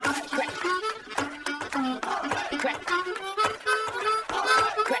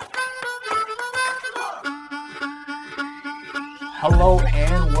Hello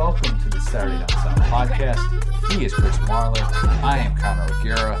and welcome to the Saturday Down South podcast. He is Chris Marler. I am Connor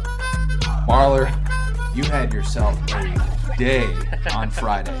O'Gara. Marler, you had yourself a day on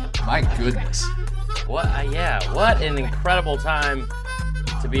Friday. My goodness. What an incredible time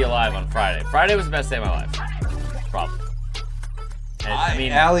to be alive on Friday. Friday was the best day of my life. Probably.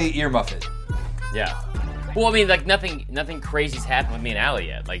 Allie earmuff it. Yeah. Well, I mean, like nothing crazy's happened with me and Allie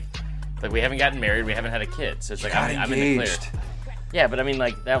yet. Like we haven't gotten married, we haven't had a kid, so it's like I'm in the clear. Yeah, but I mean,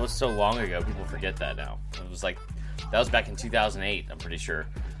 like that was so long ago. People forget that now. It was like that was back in 2008. I'm pretty sure.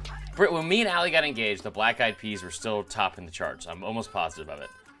 When me and Allie got engaged, the Black Eyed Peas were still topping the charts. I'm almost positive of it.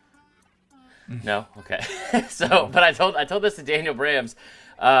 No, okay. But I told this to Daniel Brams,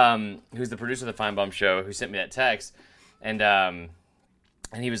 who's the producer of the Feinbaum Show, who sent me that text, and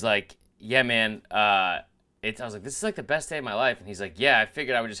he was like, "Yeah, man." I was like, "This is like the best day of my life," and he's like, "Yeah, I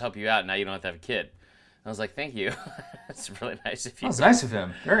figured I would just help you out. Now you don't have to have a kid." I was like, "Thank you." It's really nice of you. That was nice of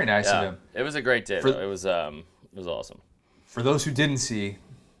him. Very nice of him. It was a great day. Though. It was awesome. For those who didn't see,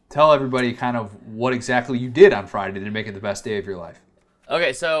 tell everybody kind of what exactly you did on Friday to make it the best day of your life.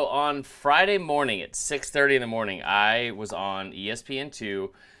 Okay, so on Friday morning at 6:30 in the morning, I was on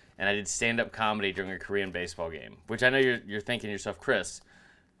ESPN2, and I did stand-up comedy during a Korean baseball game. Which I know you're thinking to yourself, Chris,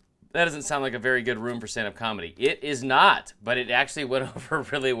 that doesn't sound like a very good room for stand-up comedy. It is not, but it actually went over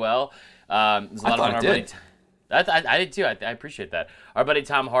really well. There's a lot of fun. I did too. I appreciate that. Our buddy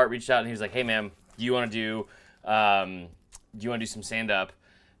Tom Hart reached out and he was like, "Hey man, do you want to do some stand-up?"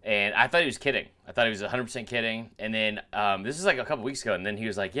 And I thought he was kidding. I thought he was 100% kidding. And then this is like a couple weeks ago, and then he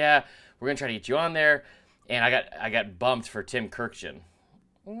was like, "Yeah, we're gonna try to get you on there." And I got bumped for Tim Kurkjian.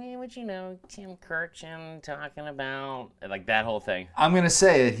 What you know, Tim Kurkjian talking about, like that whole thing. I'm gonna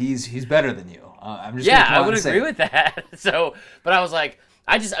say that he's better than you. I'm just I would agree with that. So, but I was like,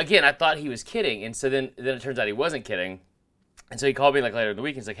 I thought he was kidding, and so then it turns out he wasn't kidding, and so he called me like later in the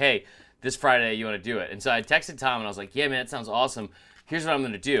week. And he's like, "Hey, this Friday you want to do it?" And so I texted Tom, and I was like, "Yeah, man, that sounds awesome. Here's what I'm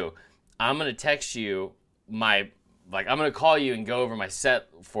gonna do. I'm gonna text you I'm gonna call you and go over my set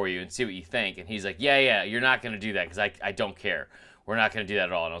for you and see what you think." And he's like, "Yeah, you're not gonna do that because I don't care. We're not gonna do that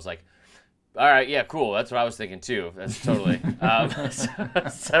at all." And I was like, "All right, yeah, cool. That's what I was thinking too. That's totally."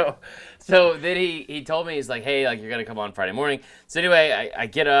 So then he told me, he's like, "Hey, like you're gonna come on Friday morning." So anyway, I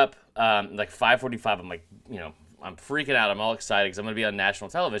get up like 5:45. I'm like, I'm freaking out. I'm all excited because I'm gonna be on national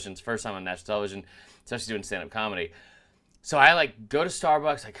television. It's the first time on national television, especially doing stand-up comedy. So I like go to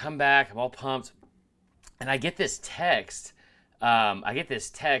Starbucks. I come back. I'm all pumped, and I get this text. I get a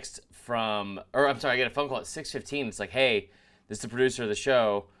phone call at 6:15. It's like, "Hey, this is the producer of the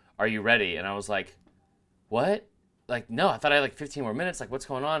show. Are you ready?" And I was like, "What? Like, no, I thought I had like 15 more minutes. Like, what's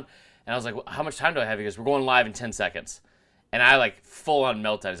going on?" And I was like, "How much time do I have?" He goes, "We're going live in 10 seconds. And I like full on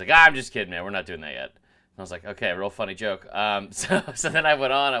meltdown. He's like, "I'm just kidding, man. We're not doing that yet." And I was like, "Okay, real funny joke." So then I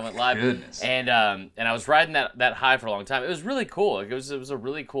went live. Goodness. And I was riding that high for a long time. It was really cool. Like, it was a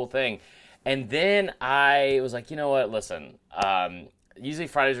really cool thing. And then I was like, you know what? Listen, usually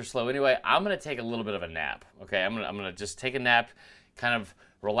Fridays are slow anyway. I'm gonna take a little bit of a nap. Okay, I'm gonna just take a nap, kind of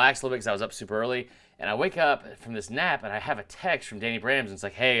relax a little bit because I was up super early. And I wake up from this nap and I have a text from Danny Brams and it's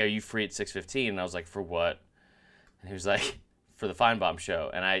like, "Hey, are you free at 6:15?" And I was like, "For what?" And he was like, "For the Feinbaum Show."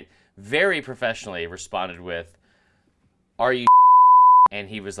 And I very professionally responded with, "Are you?" And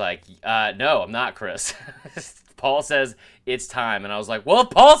he was like, "No, I'm not, Chris." Paul says it's time. And I was like, "Well, if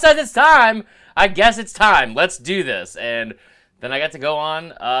Paul says it's time, I guess it's time. Let's do this." And then I got to go on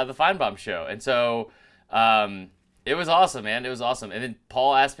the Feinbaum Show. And so it was awesome, man. It was awesome. And then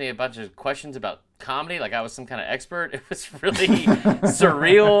Paul asked me a bunch of questions about comedy, like I was some kind of expert. It was really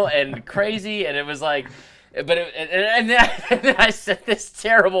surreal and crazy. And it was like, and then I sent this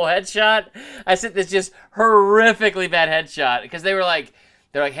terrible headshot. I sent this just horrifically bad headshot because they're like,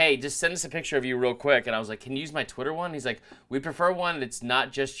 "Hey, just send us a picture of you real quick." And I was like, "Can you use my Twitter one?" He's like, "We prefer one that's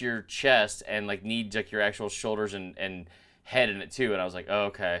not just your chest and like needs like your actual shoulders and head in it too." And I was like, "Oh,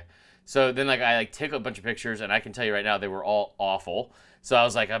 okay." So then I took a bunch of pictures, and I can tell you right now they were all awful. So I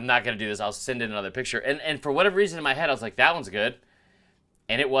was like, "I'm not gonna do this. I'll send in another picture." And for whatever reason in my head, I was like, "That one's good."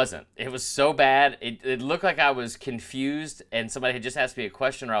 And it wasn't. It was so bad. It looked like I was confused and somebody had just asked me a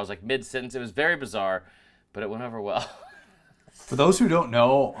question, or I was like mid-sentence. It was very bizarre, but it went over well. For those who don't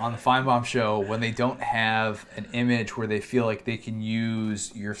know, on the Feinbaum Show, when they don't have an image where they feel like they can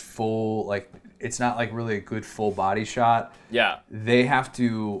use your full, like, it's not like really a good full body shot. Yeah. They have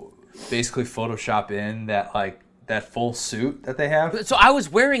to basically Photoshop in that like that full suit that they have. So I was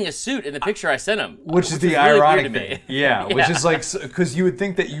wearing a suit in the picture I sent him, Which is the really ironic weird to thing. me. Yeah, which is like, because you would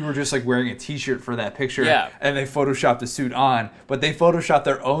think that you were just like wearing a t-shirt for that picture, and they photoshopped the suit on, but they photoshopped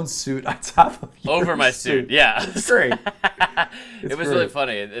their own suit on top of over my suit. Yeah, it's great. It was really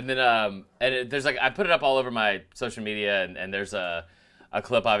funny. And then there's like, I put it up all over my social media, and there's a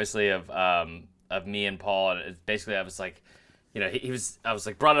clip obviously of me and Paul, and it's basically I was like, you know, I was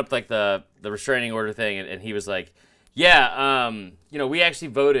like brought up like the restraining order thing, and he was like, yeah, you know, we actually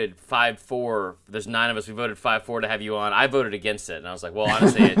voted 5-4. There's 9 of us. We voted 5-4 to have you on. I voted against it, and I was like, well,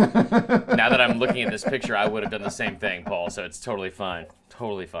 honestly, now that I'm looking at this picture, I would have done the same thing, Paul. So it's totally fine,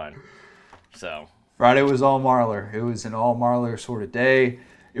 totally fine. So Friday was all Marler. It was an all Marler sort of day.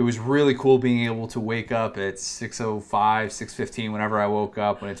 It was really cool being able to wake up at 6:05, 6:15 whenever I woke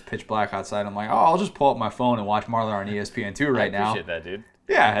up when it's pitch black outside. I'm like, oh, I'll just pull up my phone and watch Marler on ESPN2 right now. I appreciate that, dude.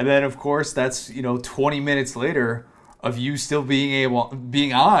 Yeah, and then of course that's 20 minutes later of you still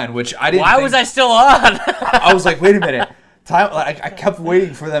being on, which I didn't. Why was I still on? I was like, wait a minute. I kept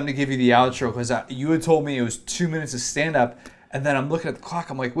waiting for them to give you the outro because you had told me it was 2 minutes of stand up, and then I'm looking at the clock.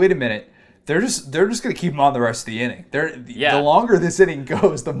 I'm like, wait a minute. They're just gonna keep him on the rest of the inning. The longer this inning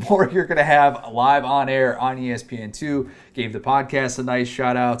goes, the more you're gonna have live on air on ESPN2. Gave the podcast a nice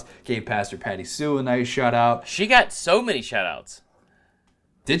shout out. Gave Pastor Patty Sue a nice shout out. She got so many shout outs.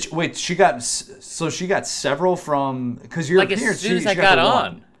 Did she, wait? She got several from because you're like as soon as I got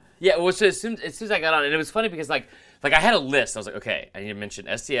on. Yeah, well, so as soon as I got on, and it was funny because like I had a list. I was like, okay, I need to mention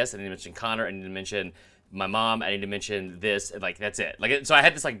STS, I need to mention Connor, I need to mention my mom, I need to mention this, and like that's it. Like so, I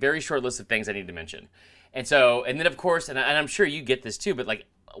had this like very short list of things I need to mention, and then of course, and I'm sure you get this too, but like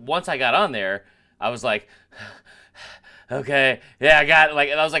once I got on there, I was like, okay, yeah, I got it. Like,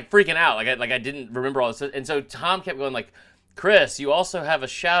 and I was like freaking out, like I didn't remember all this, and so Tom kept going like, Chris, you also have a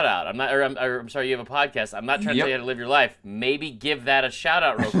shout out. I'm sorry, you have a podcast. I'm not trying to tell you how to live your life. Maybe give that a shout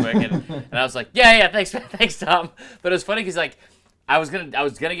out real quick. And I was like, yeah, thanks, Tom. But it was funny because like I was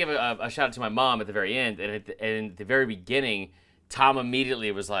gonna give a shout out to my mom at the very end, and at the very beginning, Tom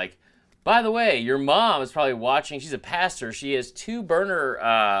immediately was like, by the way, your mom is probably watching. She's a pastor. She has 2 Twitter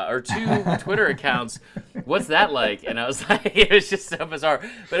accounts. What's that like? And I was like, it was just so bizarre.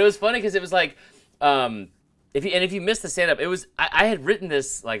 But it was funny because it was like. If you missed the stand-up, it was I had written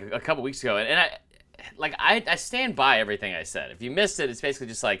this like a couple weeks ago, and I stand by everything I said. If you missed it, it's basically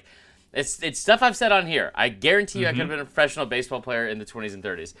just like it's stuff I've said on here. I guarantee you, I could have been a professional baseball player in the 20s and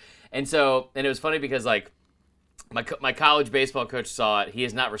 30s, and it was funny because like my college baseball coach saw it. He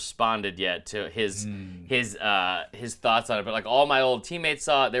has not responded yet to his thoughts on it, but like all my old teammates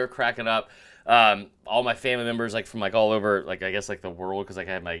saw it. They were cracking up. All my family members, like from like all over, like I guess like the world, because like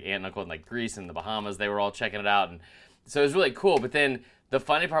I had my aunt and uncle in like Greece and the Bahamas. They were all checking it out, and so it was really cool. But then the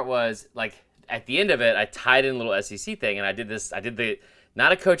funny part was like at the end of it, I tied in a little SEC thing, and I did the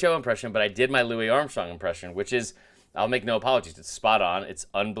not a Coach O impression, but I did my Louis Armstrong impression, which is, I'll make no apologies, it's spot on, it's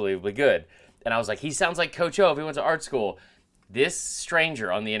unbelievably good. And I was like, he sounds like Coach O if he went to art school. This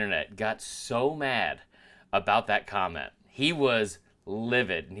stranger on the internet got so mad about that comment. He was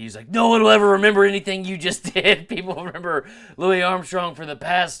livid, and he's like, no one will ever remember anything you just did. People remember Louis Armstrong for the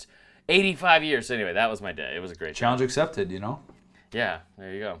past 85 years. So anyway, that was my day. It was a great challenge accepted, Yeah,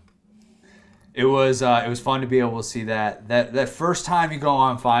 there you go. It was fun to be able to see that first time you go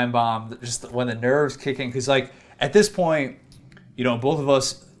on Feinbaum, just when the nerves kick in, because like at this point, both of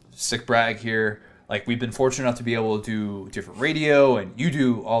us, sick brag here, like we've been fortunate enough to be able to do different radio, and you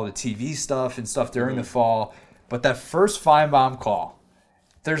do all the TV stuff and stuff during the fall. But that first Feinbaum call,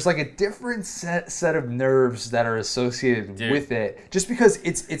 there's like a different set of nerves that are associated with it. Just because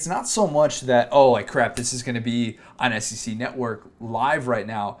it's not so much that, oh, like crap, this is going to be on SEC Network live right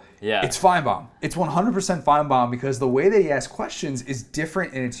now. Yeah. It's Feinbaum. It's 100% Feinbaum because the way they ask questions is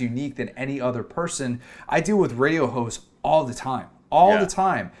different and it's unique than any other person. I deal with radio hosts all the time. The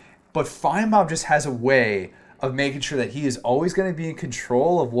time. But Feinbaum just has a way of making sure that he is always going to be in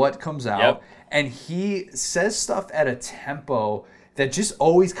control of what comes out. Yep. And he says stuff at a tempo that just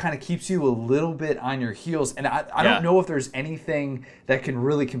always kind of keeps you a little bit on your heels. And I don't know if there's anything that can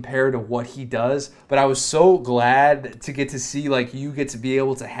really compare to what he does, but I was so glad to get to see, like, you get to be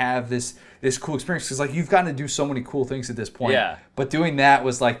able to have this cool experience, because, like, you've gotten to do so many cool things at this point. Yeah. But doing that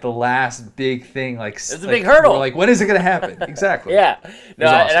was, like, the last big thing. Like, it's a big hurdle. Like, when is it going to happen? Exactly. Yeah. No,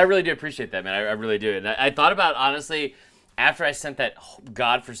 awesome. And I really do appreciate that, man. I really do. And I thought about, honestly, after I sent that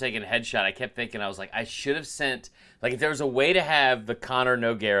godforsaken headshot, I kept thinking, I was like, I should have sent, like, if there was a way to have the Connor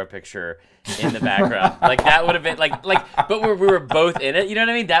Nogueira picture in the background. Like that would have been but we were both in it. You know what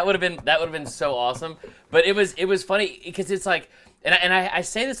I mean? That would have been so awesome. But it was funny because it's like, and I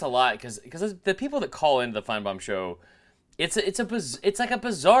say this a lot because the people that call into the Feinbaum show, it's like a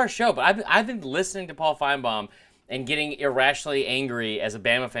bizarre show. But I've been listening to Paul Feinbaum and getting irrationally angry as a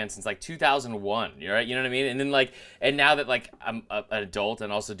Bama fan since like 2001. Right? You know what I mean? And then and now that like I'm an adult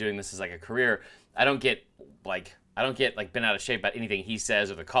and also doing this as like a career, I don't get bent out of shape about anything he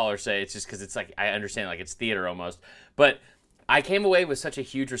says or the callers say. It's just because it's like I understand like it's theater almost. But I came away with such a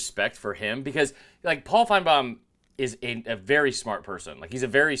huge respect for him because like Paul Feinbaum is a very smart person. Like he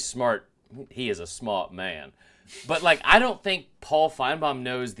is a smart man. But like I don't think Paul Feinbaum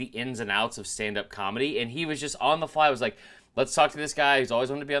knows the ins and outs of stand-up comedy, and he was just on the fly. Was like, let's talk to this guy who's always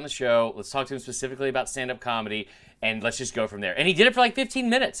wanted to be on the show. Let's talk to him specifically about stand-up comedy. And let's just go from there. And he did it for like 15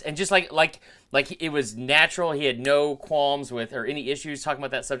 minutes, and just like it was natural. He had no qualms with or any issues talking about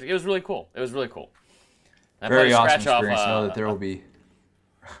that subject. It was really cool. Very awesome experience. Know that there will be.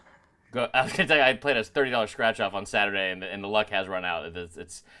 I was gonna tell you, I played a $30 scratch off on Saturday, and the luck has run out.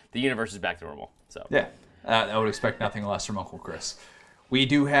 It's the universe is back to normal. So yeah, I would expect nothing less from Uncle Chris. We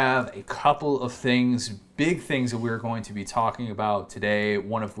do have a couple of big things that we're going to be talking about today.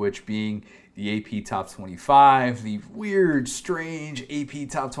 One of which being the AP Top 25, the weird, strange AP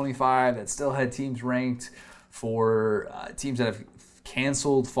Top 25 that still had teams ranked for teams that have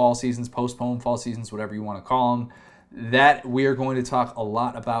canceled fall seasons, postponed fall seasons, whatever you want to call them. That we are going to talk a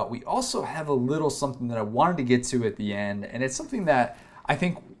lot about. We also have a little something that I wanted to get to at the end, and it's something that I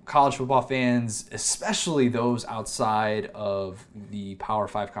think college football fans, especially those outside of the Power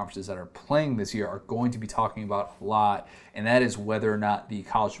 5 conferences that are playing this year, are going to be talking about a lot, and that is whether or not the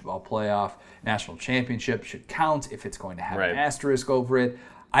college football playoff national championship should count, if it's going to have an asterisk over it.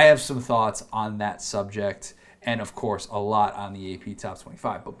 I have some thoughts on that subject, and of course, a lot on the AP Top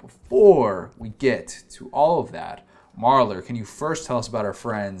 25. But before we get to all of that, Marler, can you first tell us about our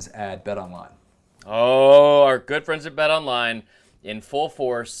friends at BetOnline? Oh, our good friends at BetOnline. In full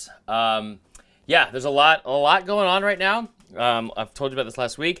force. There's a lot going on right now. I've told you about this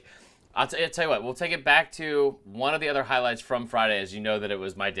last week. I'll tell you what, we'll take it back to one of the other highlights from Friday, as you know that it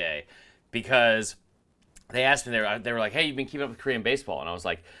was my day, because they asked me, they were like, hey, you've been keeping up with Korean baseball. And I was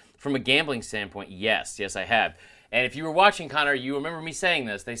like, from a gambling standpoint, yes, I have. And if you were watching, Connor, you remember me saying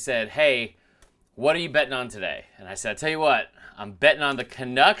this. They said, hey, what are you betting on today? And I said, I'll tell you what, I'm betting on the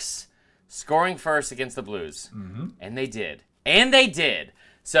Canucks scoring first against the Blues. Mm-hmm. And they did.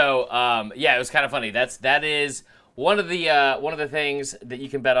 So, it was kind of funny. That is one of the things that you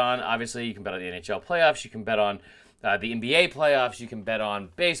can bet on. Obviously, you can bet on the NHL playoffs. You can bet on the NBA playoffs. You can bet on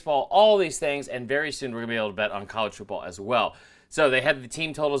baseball. All these things, and very soon we're gonna be able to bet on college football as well. So they have the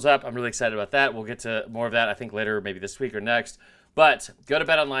team totals up. I'm really excited about that. We'll get to more of that, I think, later, maybe this week or next. But go to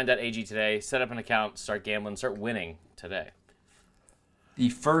betonline.ag today. Set up an account. Start gambling. Start winning today. The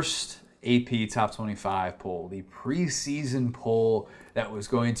first AP Top 25 poll, the preseason poll that was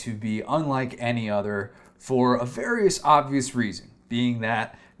going to be unlike any other for a various obvious reason, being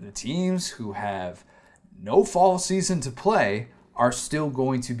that the teams who have no fall season to play are still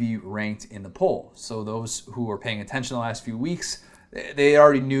going to be ranked in the poll. So those who were paying attention the last few weeks, they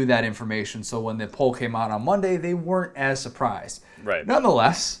already knew that information. So when the poll came out on Monday, they weren't as surprised. Right.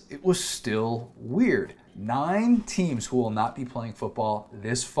 Nonetheless, it was still weird. 9 teams who will not be playing football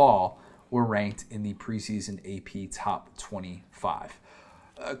this fall were ranked in the preseason AP Top 25.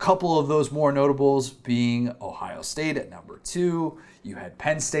 A couple of those more notables being Ohio State at number 2. You had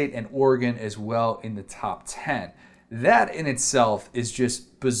Penn State and Oregon as well in the top 10. That in itself is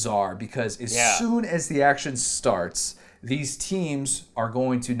just bizarre because as soon as the action starts, these teams are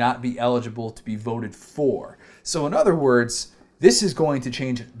going to not be eligible to be voted for. So in other words, this is going to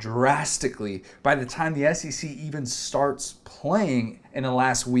change drastically by the time the SEC even starts playing in the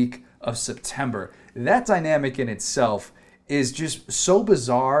last week of September. That dynamic in itself is just so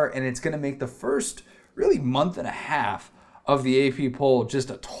bizarre, and it's going to make the first really month and a half of the AP poll just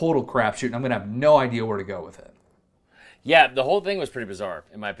a total crapshoot, and I'm going to have no idea where to go with it. Yeah, the whole thing was pretty bizarre,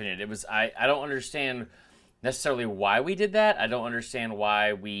 in my opinion. It was I don't understand necessarily why we did that. I don't understand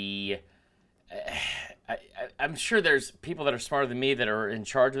why we... I'm sure there's people that are smarter than me that are in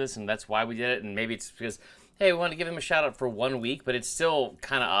charge of this, and that's why we did it, and maybe it's because... hey, we want to give him a shout out for 1 week, but it's still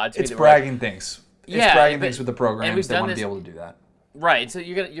kind of odd to me. It's bragging things. It's bragging things with the programs. They want to be able to do that. Right. So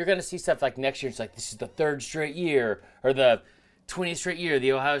you're gonna see stuff like next year. It's like this is the 3rd straight year or the 20th straight year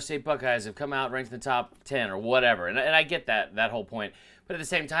the Ohio State Buckeyes have come out ranked in the top 10 or whatever. And I get that whole point. But at the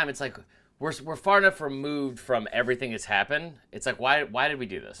same time, it's like we're far enough removed from everything that's happened. It's like why did we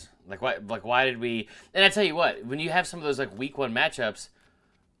do this? Why did we? And I tell you what, when you have some of those like week 1 matchups,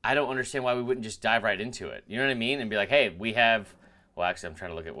 I don't understand why we wouldn't just dive right into it. You know what I mean? And be like, hey, we have. Well, actually, I'm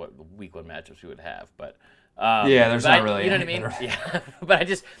trying to look at what week 1 matchups we would have, but. There's not really. You know what I mean? Yeah, but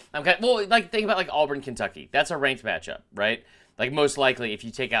I'm kind of, well, like think about like Auburn, Kentucky. That's a ranked matchup, right? Like most likely, if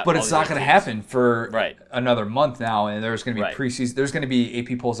you take out. But it's not going to happen for right. another month now, and there's going to be right. preseason. There's going to be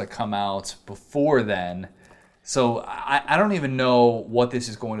AP polls that come out before then, so I don't even know what this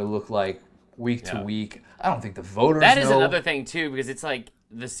is going to look like week to week. I don't think the voters. That is know. another thing too, because it's like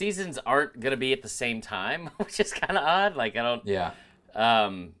the seasons aren't going to be at the same time, which is kind of odd. Like I don't. Yeah.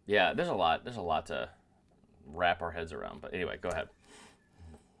 There's a lot to wrap our heads around. But anyway, go ahead.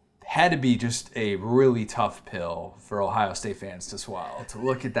 Had to be just a really tough pill for Ohio State fans to swallow, to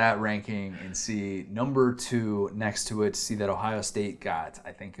look at that ranking and see number 2 next to it, see that Ohio State got,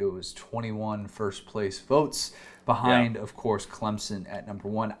 I think it was 21 first place votes behind, of course, Clemson at number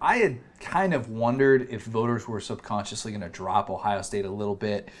 1. I had kind of wondered if voters were subconsciously going to drop Ohio State a little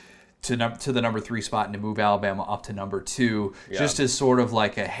bit to the number 3 spot and to move Alabama up to number 2, just as sort of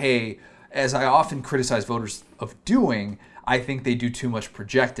like a, hey, as I often criticize voters of doing, I think they do too much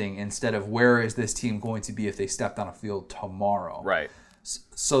projecting instead of where is this team going to be if they stepped on a field tomorrow. Right.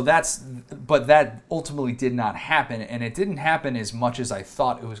 So but that ultimately did not happen, and it didn't happen as much as I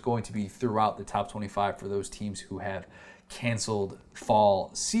thought it was going to be throughout the top 25 for those teams who have canceled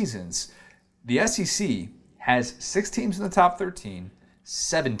fall seasons. The SEC has 6 teams in the top 13,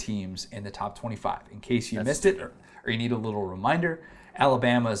 7 teams in the top 25. In case you missed it or you need a little reminder,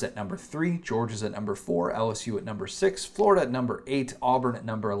 Alabama is at number 3, Georgia's at number 4, LSU at number 6, Florida at number 8, Auburn at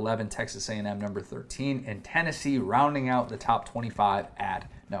number 11, Texas A&M number 13, and Tennessee rounding out the top 25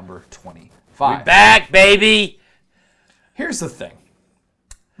 at number 25. We back, baby! Here's the thing.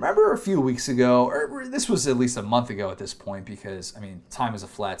 Remember a few weeks ago, or this was at least a month ago at this point, because, I mean, time is a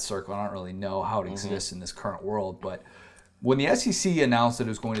flat circle. I don't really know how it exists in this current world, but when the SEC announced that it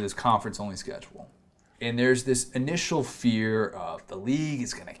was going to this conference-only schedule, and there's this initial fear of the league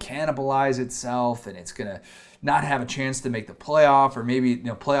is going to cannibalize itself and it's going to not have a chance to make the playoff, or maybe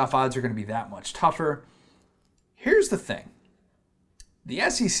playoff odds are going to be that much tougher. Here's the thing. The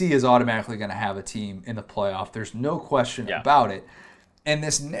SEC is automatically going to have a team in the playoff. There's no question about it. And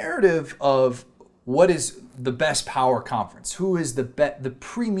this narrative of what is the best power conference, who is the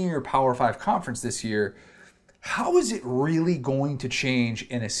premier Power 5 conference this year, how is it really going to change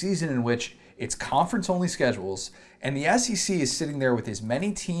in a season in which it's conference-only schedules, and the SEC is sitting there with as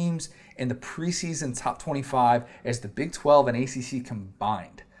many teams in the preseason top 25 as the Big 12 and ACC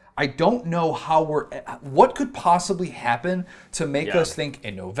combined? I don't know what could possibly happen to make us think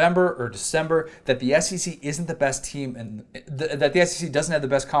in November or December that the SEC isn't the best team and that the SEC doesn't have the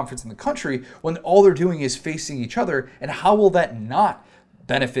best conference in the country when all they're doing is facing each other, and how will that not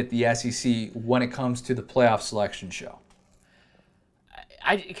benefit the SEC when it comes to the playoff selection show?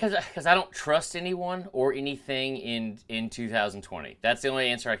 Because I don't trust anyone or anything in 2020. That's the only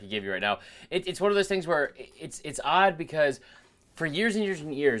answer I could give you right now. It's one of those things where it's odd because for years and years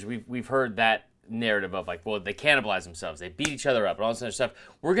and years we've heard that narrative of like, well, they cannibalize themselves, they beat each other up, and all this other stuff.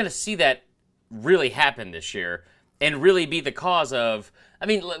 We're gonna see that really happen this year and really be the cause of. I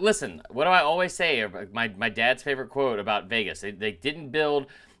mean, listen, what do I always say? My dad's favorite quote about Vegas: they didn't build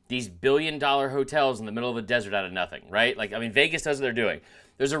these billion-dollar hotels in the middle of the desert out of nothing, right? Like, I mean, Vegas does what they're doing.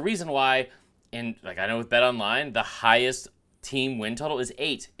 There's a reason why, and like I know with BetOnline, the highest team win total is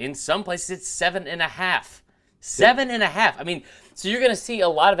 8. In some places, it's 7.5. 7.5. I mean, so you're going to see a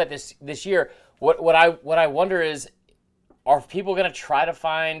lot of that this year. What I wonder is, are people going to try to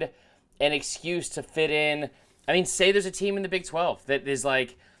find an excuse to fit in? I mean, say there's a team in the Big 12 that is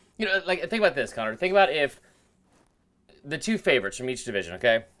like, like think about this, Connor. Think about if the 2 favorites from each division,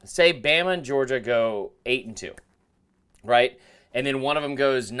 okay? Say Bama and Georgia go 8-2, right? And then one of them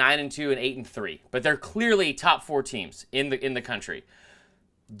goes 9-2 and 8-3. But they're clearly top 4 teams in the country.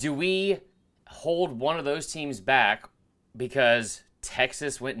 Do we hold one of those teams back because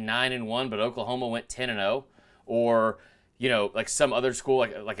Texas went 9-1, but Oklahoma went 10-0? Or, like some other school,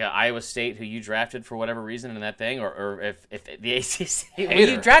 like an Iowa State who you drafted for whatever reason in that thing, or if the ACC, well,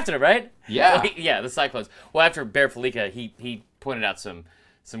 you drafted it, right? Yeah. Well, the Cyclones. Well, after Bear Felica, he pointed out some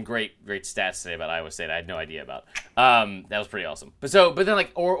great stats today about Iowa State I had no idea about. That was pretty awesome. But then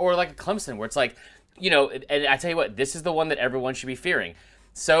like or like a Clemson where it's like, and I tell you what, this is the one that everyone should be fearing.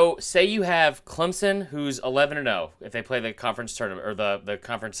 So say you have Clemson, who's 11-0 if they play the conference tournament or the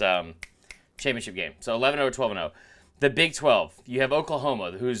conference championship game. So 11-0, 12-0. The Big 12, you have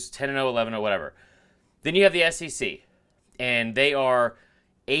Oklahoma, who's 10-0, 11-0, whatever. Then you have the SEC, and they are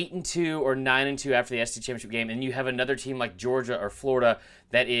 8-2 or 9-2 after the SEC championship game, and you have another team like Georgia or Florida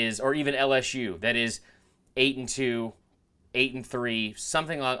that is, or even LSU, that is 8-2 8-3,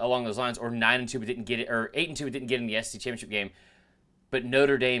 something along those lines, or 9-2 but didn't get it, or 8-2 but didn't get in the SEC championship game. But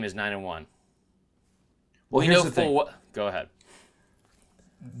Notre Dame is 9-1. Well, here's the thing. Go ahead.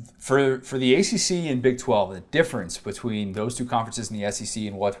 For the ACC and Big 12, the difference between those two conferences in the SEC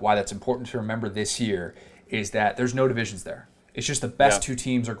and why that's important to remember this year is that there's no divisions there. It's just the best two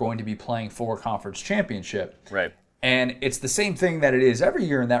teams are going to be playing for a conference championship. Right. And it's the same thing that it is every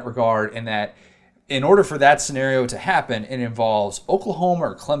year in that regard, in that in order for that scenario to happen, it involves Oklahoma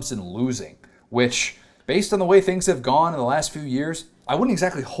or Clemson losing, which, based on the way things have gone in the last few years, I wouldn't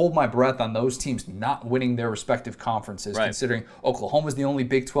exactly hold my breath on those teams not winning their respective conferences, considering Oklahoma is the only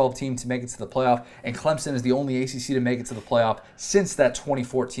Big 12 team to make it to the playoff, and Clemson is the only ACC to make it to the playoff since that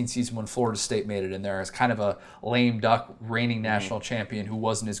 2014 season when Florida State made it in there as kind of a lame duck reigning national champion who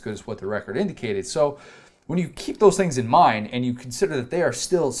wasn't as good as what the record indicated. So when you keep those things in mind and you consider that they are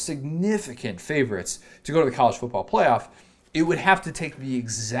still significant favorites to go to the college football playoff, it would have to take the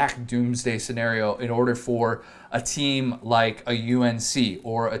exact doomsday scenario in order for a team like a UNC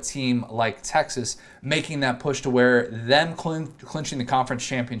or a team like Texas making that push to where them clinching the conference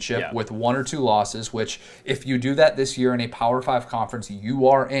championship with 1 or 2 losses, which if you do that this year in a Power 5 conference, you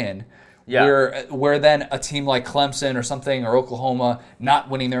are in. Where then a team like Clemson or something or Oklahoma not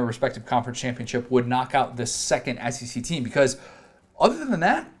winning their respective conference championship would knock out the second SEC team. Because other than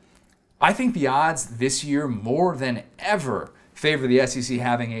that, I think the odds this year more than ever favor the SEC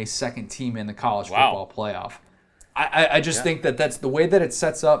having a second team in the college football playoff. I just think that that's the way that it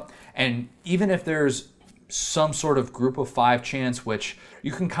sets up. And even if there's some sort of group of 5 chance, which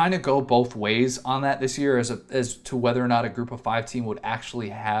you can kind of go both ways on that this year as to whether or not a group of 5 team would actually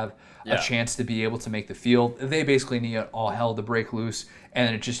have a chance to be able to make the field. They basically need all hell to break loose and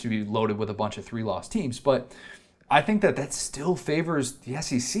then it just to be loaded with a bunch of 3-loss teams. But I think that still favors the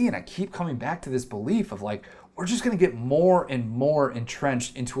SEC, and I keep coming back to this belief of like, we're just going to get more and more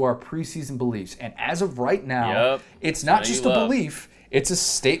entrenched into our preseason beliefs. And as of right now, it's not just a belief, it's a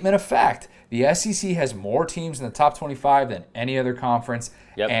statement of fact. The SEC has more teams in the top 25 than any other conference,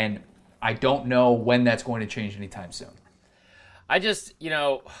 and I don't know when that's going to change anytime soon. I just,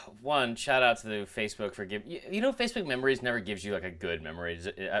 one, shout out to the Facebook for giving, Facebook Memories never gives you like a good memory.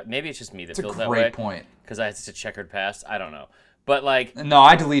 Maybe it's just me that feels that way. That's a great point. Because it's a checkered past. I don't know. But like. No,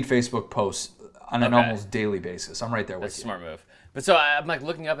 I delete Facebook posts on an almost daily basis. I'm right there with you. That's a smart move. But so I'm like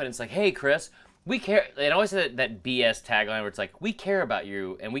looking up and it's like, hey, Chris, we care. It always has that BS tagline where it's like, we care about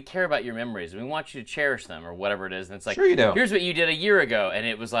you and we care about your memories and we want you to cherish them or whatever it is. And it's like, sure you do. Here's what you did a year ago. And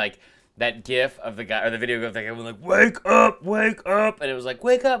it was like, that gif of the guy, or the video of the guy was like, wake up. And it was like,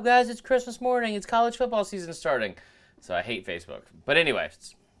 wake up, guys, it's Christmas morning. It's college football season starting. So I hate Facebook. But anyway,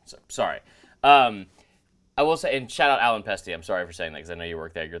 sorry. I will say, and shout out Alan Pesty. I'm sorry for saying that because I know you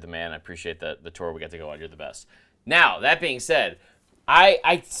work there. You're the man. I appreciate the tour we got to go on. You're the best. Now, that being said,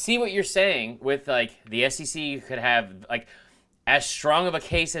 I see what you're saying with, like, the SEC could have, like, as strong of a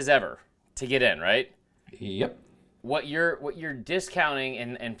case as ever to get in, right? Yep. What you're discounting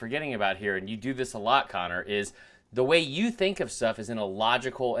and forgetting about here, and you do this a lot, Connor, is the way you think of stuff is in a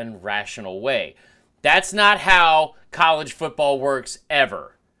logical and rational way. That's not how college football works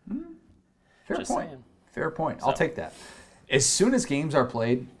ever. Fair point. I'll take that. As soon as games are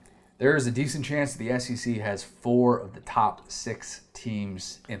played, there is a decent chance the SEC has 4 of the top 6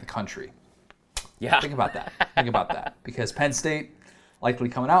 teams in the country. Yeah. Think about that. Because Penn State likely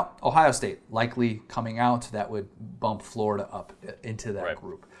coming out. Ohio State likely coming out. That would bump Florida up into that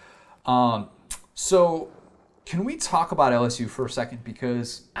group. So can we talk about LSU for a second?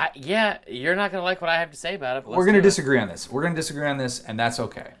 Because you're not going to like what I have to say about it. But we're going to disagree on this. And that's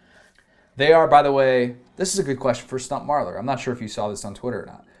okay. They are, by the way, this is a good question for Stump Marler. I'm not sure if you saw this on Twitter or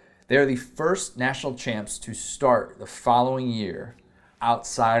not. They are the first national champs to start the following year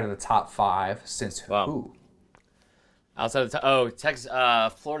outside of the top 5 since who? Outside of Texas,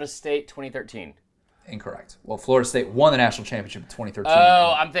 Florida State 2013. Incorrect. Well, Florida State won the national championship in 2013.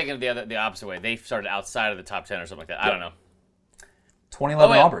 Oh, I'm thinking of the opposite way. They started outside of the top 10 or something like that. I don't know.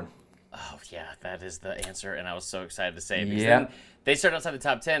 2011 Auburn. Oh, yeah, that is the answer, and I was so excited to say it. Because then they started outside the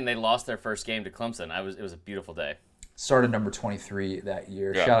top 10. They lost their first game to Clemson. It was a beautiful day. Started number 23 that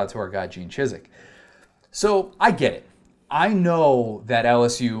year. Yeah. Shout out to our guy, Gene Chizik. So I get it. I know that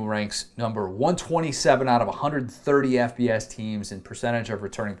LSU ranks number 127 out of 130 FBS teams in percentage of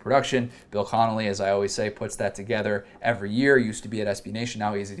returning production. Bill Connolly, as I always say, puts that together every year. Used to be at SB Nation,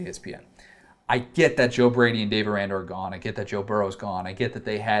 now he's at ESPN. I get that Joe Brady and Dave Aranda are gone. I get that Joe Burrow's gone. I get that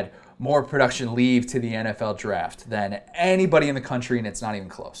they had more production leave to the NFL draft than anybody in the country, and it's not even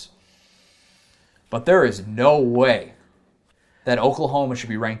close. But there is no way that Oklahoma should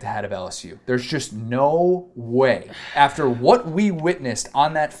be ranked ahead of LSU. There's just no way, after what we witnessed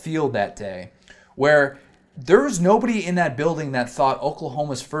on that field that day, where there was nobody in that building that thought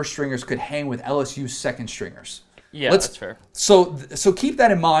Oklahoma's first stringers could hang with LSU's second stringers. Yeah, that's fair. So keep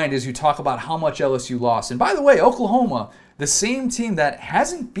that in mind as you talk about how much LSU lost. And by the way, Oklahoma, the same team that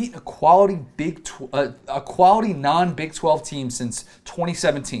hasn't beaten a quality non-Big 12 team since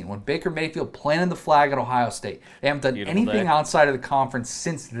 2017, when Baker Mayfield planted the flag at Ohio State. They haven't done anything outside of the conference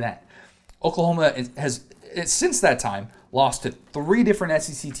since then. Oklahoma has since that time lost to 3 different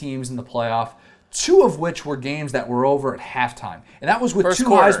SEC teams in the playoff, 2 of which were games that were over at halftime, and that was with First two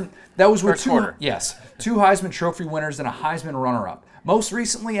quarter. Heisman. That was with First two. quarter. Yes, 2 Heisman Trophy winners and a Heisman runner-up. Most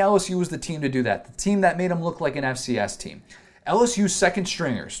recently, LSU was the team to do that. The team that made them look like an FCS team. LSU's second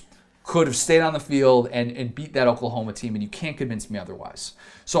stringers could have stayed on the field and beat that Oklahoma team, and you can't convince me otherwise.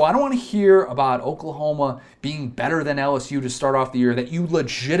 So I don't want to hear about Oklahoma being better than LSU to start off the year, that you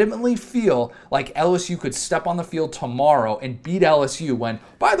legitimately feel like LSU could step on the field tomorrow and beat LSU when,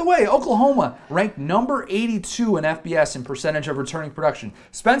 by the way, Oklahoma ranked number 82 in FBS in percentage of returning production.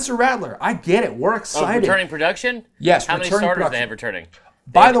 Spencer Rattler, I get it. We're excited. Returning production? Yes, How many returning starters production. they have returning?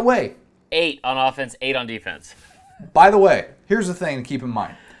 By the way, 8 on offense, 8 on defense. Here's the thing to keep in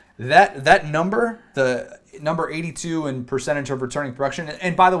mind. That number, the number 82 in percentage of returning production,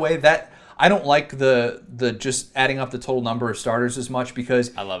 and by the way, that I don't like the just adding up the total number of starters as much,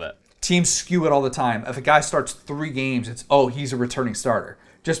 because I love it. Teams skew it all the time. If a guy starts 3 games, it's, he's a returning starter.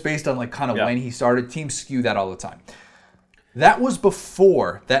 Just based on when he started, teams skew that all the time. That was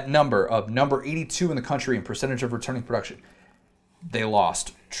before that number of number 82 in the country in percentage of returning production. They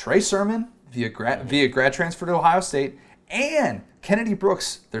lost Trey Sermon via grad transfer to Ohio State, and Kennedy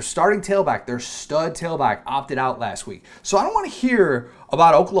Brooks, their starting tailback, their stud tailback, opted out last week. So I don't want to hear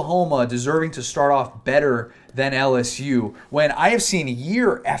about Oklahoma deserving to start off better than LSU when I have seen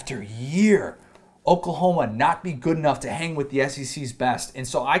year after year Oklahoma not be good enough to hang with the SEC's best. And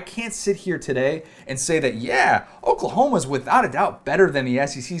so I can't sit here today and say that, Oklahoma's without a doubt better than the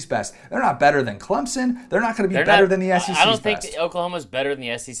SEC's best. They're not better than Clemson. They're not going to be better than the SEC's best. I don't think Oklahoma's better than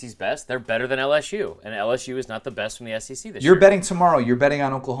the SEC's best. They're better than LSU. And LSU is not the best from the SEC this year. You're betting tomorrow. You're betting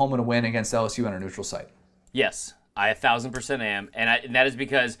on Oklahoma to win against LSU on a neutral site. Yes, I 1,000% am. And that is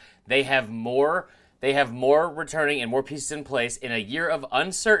because they have more returning and more pieces in place. In a year of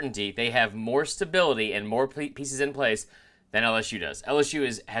uncertainty, they have more stability and more pieces in place than LSU does.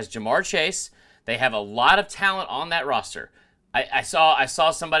 LSU has Jamar Chase. They have a lot of talent on that roster. I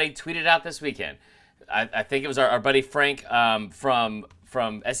saw somebody tweet it out this weekend. I think it was our buddy Frank from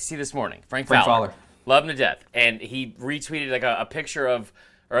SEC this morning. Frank Fowler. Love him to death. And he retweeted like a picture of,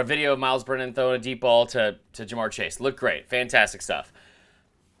 or a video of Miles Brennan throwing a deep ball to Jamar Chase. Looked great. Fantastic stuff.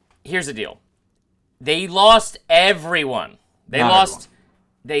 Here's the deal. They lost everyone. They lost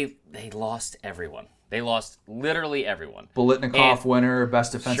everyone. They lost literally everyone. Bolitnikov winner,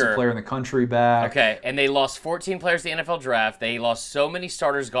 best defensive player in the country back. Okay, and they lost 14 players to the NFL draft. They lost so many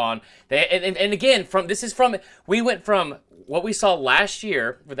starters gone. And again, we went from what we saw last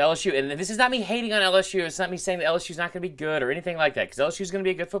year with LSU, and this is not me hating on LSU. It's not me saying that LSU is not going to be good or anything like that, because LSU is going to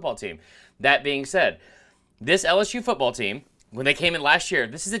be a good football team. That being said, this LSU football team, when they came in last year,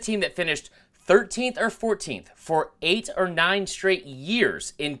 this is a team that finished 13th or 14th for 8 or 9 straight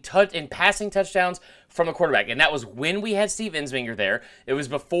years in passing touchdowns from a quarterback. And that was when we had Steve Ensminger there. It was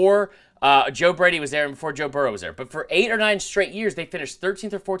before Joe Brady was there and before Joe Burrow was there. But for 8 or 9 straight years, they finished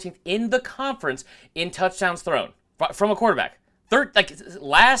 13th or 14th in the conference in touchdowns thrown from a quarterback.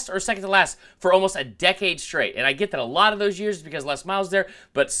 Last or second to last for almost a decade straight. And I get that a lot of those years is because Les Miles there,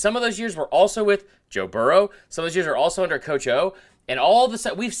 but some of those years were also with Joe Burrow. Some of those years are also under Coach O. And all of a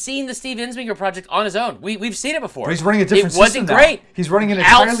sudden, we've seen the Steve Ensminger project on his own. We've seen it before. But he's running a different system. It wasn't great. Now. He's running an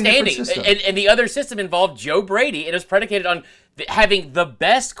entirely outstanding different system. And the other system involved Joe Brady. It was predicated on having the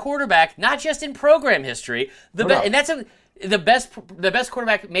best quarterback, not just in program history, and that's the best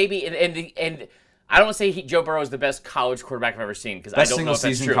quarterback maybe. And I don't want to say Joe Burrow is the best college quarterback I've ever seen, because I don't know if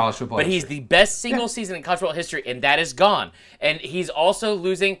that's true. College football but he's the best single season in college football history, and that is gone. And he's also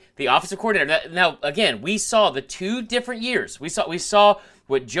losing the offensive coordinator. Now, again, we saw the 2 different years. We saw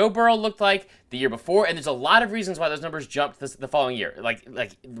what Joe Burrow looked like the year before, and there's a lot of reasons why those numbers jumped the following year.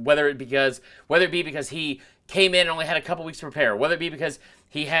 Like whether it be because he came in and only had a couple weeks to prepare, whether it be because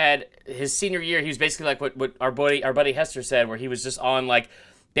he had his senior year, he was basically like what our buddy Hester said, where he was just on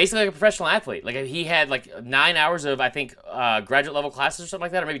basically like a professional athlete. Like he had 9 hours of, I think, graduate level classes or something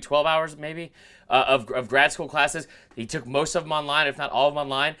like that, or maybe 12 hours maybe of grad school classes. He took most of them online, if not all of them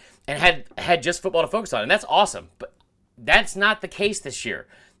online, and had just football to focus on, and that's awesome. But That's not the case this year.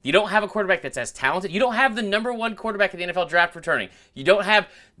 You don't have a quarterback that's as talented. You don't have the number one quarterback in the NFL draft returning. You don't have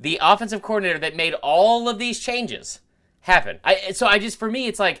the offensive coordinator that made all of these changes happen. For me,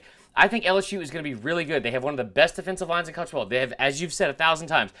 it's like, I think LSU is going to be really good. They have one of the best defensive lines in college football. They have, as you've said 1,000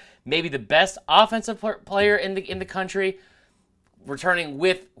 times, maybe the best offensive player in the country, returning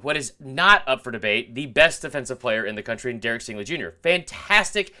with what is not up for debate, the best defensive player in the country, in Derek Stingley Jr.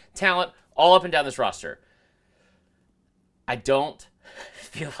 Fantastic talent all up and down this roster. I don't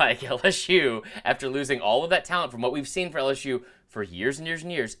feel like LSU, after losing all of that talent from what we've seen for LSU for years and years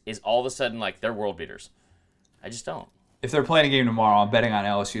and years, is all of a sudden like they're world beaters. I just don't. If they're playing a game tomorrow, I'm betting on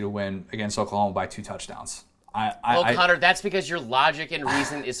LSU to win against Oklahoma by 2 touchdowns. Connor, that's because your logic and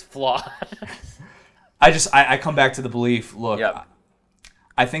reason is flawed. I come back to the belief, look, Yep.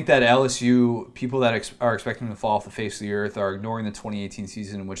 I think that LSU, people that are expecting them to fall off the face of the earth, are ignoring the 2018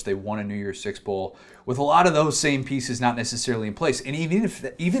 season in which they won a New Year's Six Bowl with a lot of those same pieces not necessarily in place. And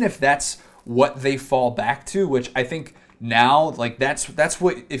even if that's what they fall back to, which I think now, like that's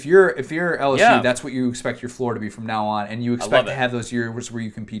what if you're LSU, Yeah. that's what you expect your floor to be from now on, and you expect to have those years where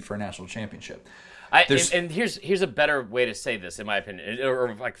you compete for a national championship. And here's a better way to say this, in my opinion,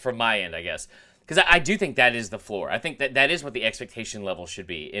 or like from my end, I guess. Because I do think that is the floor. I think that is what the expectation level should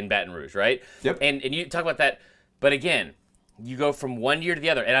be in Baton Rouge, right? Yep. And you talk about that, but again, you go from one year to the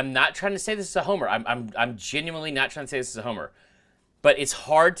other. And I'm not trying to say this is a homer. I'm genuinely not trying to say this is a homer. But it's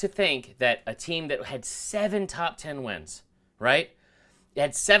hard to think that a team that had 7 top 10 wins, right? It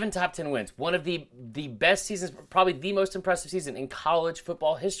had 7 top 10 wins. One of the best seasons, probably the most impressive season in college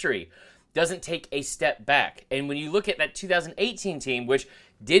football history, doesn't take a step back. And when you look at that 2018 team, which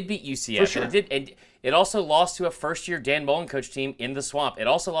did beat UCF, For sure. and it also lost to a first-year Dan Mullen coach team in the Swamp. It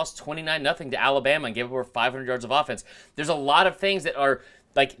also lost 29-0 to Alabama and gave up over 500 yards of offense. There's a lot of things that are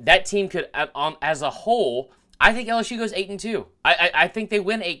like that team could, as a whole. I think LSU goes 8-2. I think they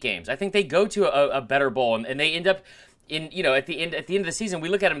win 8 games. I think they go to a better bowl, and they end up in at the end of the season. We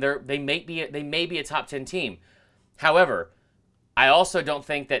look at them; they may be a top 10 team. However, I also don't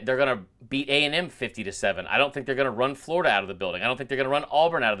think that they're going to beat A&M 50-7. I don't think they're going to run Florida out of the building. I don't think they're going to run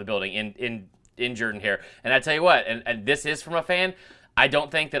Auburn out of the building in Jordan-Hare. And I tell you what, and this is from a fan, I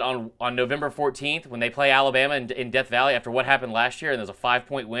don't think that on November 14th, when they play Alabama in Death Valley after what happened last year, and there's a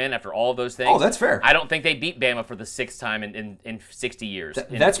 5-point win after all of those things. Oh, that's fair. I don't think they beat Bama for the 6th time in 60 years.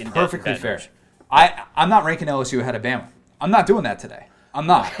 That's perfectly fair. I'm not ranking LSU ahead of Bama. I'm not doing that today. I'm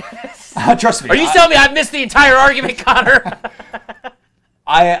not. Trust me. Are you telling me I missed the entire argument, Connor?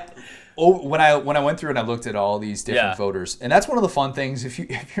 When I went through and I looked at all these different voters, and that's one of the fun things.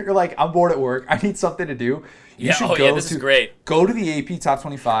 If you're like, I'm bored at work, I need something to do. You should this is great. Go to the AP Top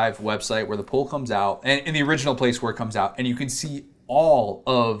 25 website where the poll comes out, and in the original place where it comes out, and you can see all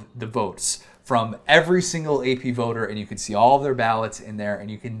of the votes from every single AP voter, and you can see all of their ballots in there,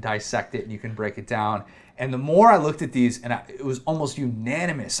 and you can dissect it and you can break it down. And the more I looked at these, and it was almost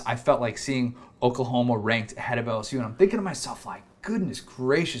unanimous, I felt like seeing Oklahoma ranked ahead of LSU. And I'm thinking to myself, like, goodness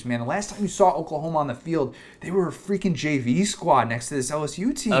gracious, man. The last time you saw Oklahoma on the field, they were a freaking JV squad next to this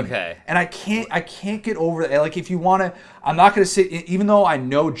LSU team. Okay. And I can't get over that. Like, if you want to, I'm not going to say, even though I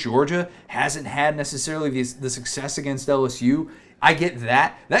know Georgia hasn't had necessarily the success against LSU, I get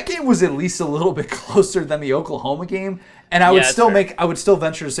that. That game was at least a little bit closer than the Oklahoma game. And I would still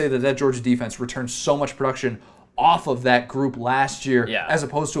venture to say that Georgia defense returned so much production off of that group last year, as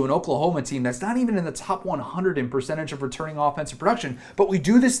opposed to an Oklahoma team that's not even in the top 100 in percentage of returning offensive production. But we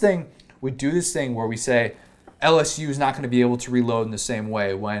do this thing where we say LSU is not going to be able to reload in the same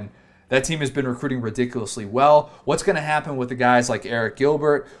way when that team has been recruiting ridiculously well. What's going to happen with the guys like Eric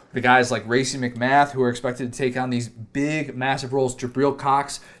Gilbert, the guys like Racey McMath, who are expected to take on these big, massive roles, Jabril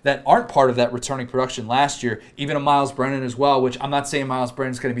Cox, that aren't part of that returning production last year, even a Miles Brennan as well, which I'm not saying Miles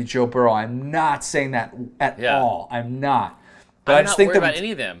Brennan's going to be Joe Burrow. I'm not saying that at all. I'm not. But I'm not worried about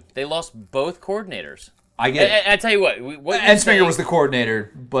any of them. They lost both coordinators. I get it. I tell you what Ensminger was the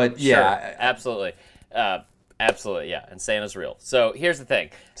coordinator, but yeah. Sure, absolutely. Absolutely, yeah, and Santa's real. So here's the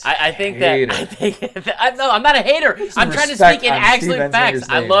thing. I think I'm not a hater. I'm trying to speak in actual facts.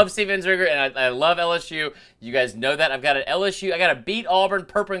 I love Steve Ensminger, and I love LSU. You guys know that. I've got an LSU. I got a beat Auburn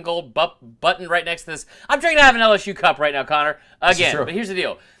purple and gold button right next to this. I'm drinking out of an LSU cup right now, Connor. Again, but here's the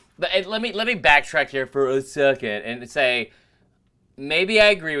deal. Let me backtrack here for a second and say maybe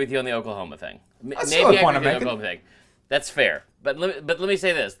I agree with you on the Oklahoma thing. Maybe I agree with you on the Oklahoma thing. That's fair. But let me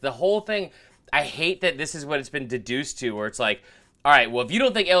say this. The whole thing, I hate that this is what it's been deduced to, where it's like, all right, well, if you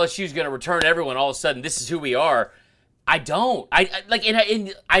don't think LSU is going to return everyone, all of a sudden this is who we are. I don't. I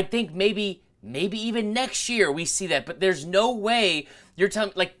think maybe even next year we see that, but there's no way you're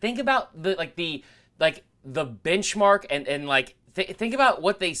telling. Like, think about the benchmark and like think about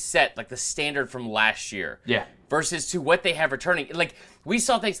what they set, like the standard from last year. Yeah. Versus to what they have returning. Like, we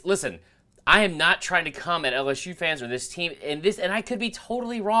saw things. Listen, I am not trying to come at LSU fans or this team, and I could be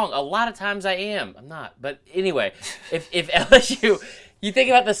totally wrong. A lot of times I am. I'm not. But anyway, if LSU, you think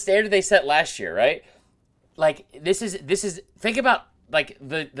about the standard they set last year, right? Like, this is think about like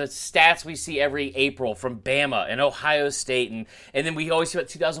the stats we see every April from Bama and Ohio State, and then we always see about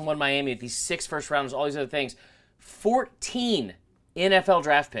 2001 Miami with these 6 first rounders, all these other things. 14 NFL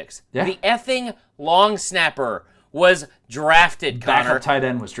draft picks. Yeah. The effing long snapper was drafted, Connor. Backup tight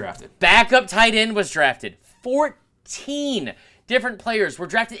end was drafted. Backup tight end was drafted. 14 different players were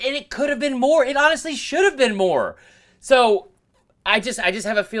drafted, and it could have been more. It honestly should have been more. So I just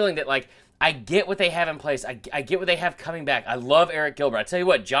have a feeling that, like, I get what they have in place. I get what they have coming back. I love Eric Gilbert. I tell you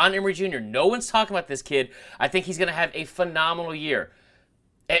what, John Emery Jr., no one's talking about this kid. I think he's going to have a phenomenal year.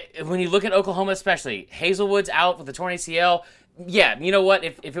 When you look at Oklahoma especially, Hazelwood's out with the torn ACL. Yeah, you know what?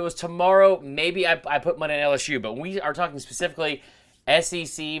 If it was tomorrow, maybe I put money on LSU. But when we are talking specifically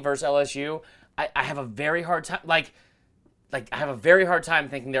SEC versus LSU, I have a very hard time. Like I have a very hard time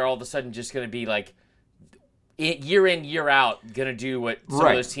thinking they're all of a sudden just going to be like year in, year out, going to do what some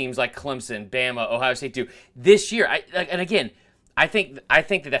of those teams like Clemson, Bama, Ohio State do this year. And again, I think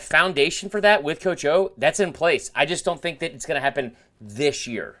that the foundation for that with Coach O, that's in place. I just don't think that it's going to happen this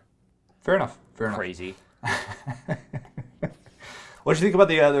year. Fair enough. Crazy. What do you think about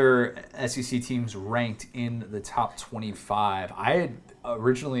the other SEC teams ranked in the top 25? I had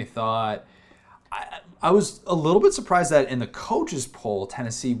originally thought I was a little bit surprised that in the coaches poll,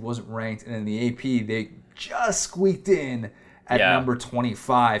 Tennessee wasn't ranked, and in the AP, they just squeaked in at number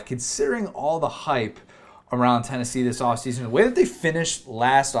 25, considering all the hype around Tennessee this offseason. The way that they finished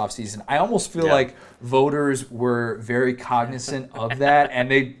last offseason, I almost feel like voters were very cognizant of that,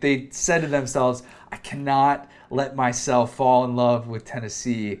 and they said to themselves, I cannot let myself fall in love with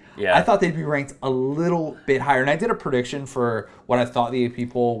Tennessee. Yeah. I thought they'd be ranked a little bit higher, and I did a prediction for what I thought the AP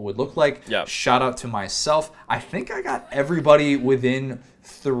poll would look like. Yep. Shout out to myself. I think I got everybody within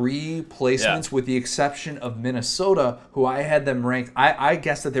 3 placements with the exception of Minnesota, who I had them ranked. I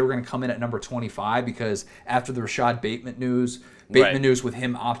guessed that they were going to come in at number 25 because after the Rashad Bateman news with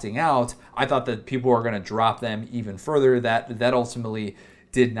him opting out, I thought that people were going to drop them even further. That ultimately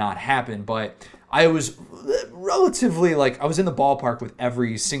did not happen, but I was relatively I was in the ballpark with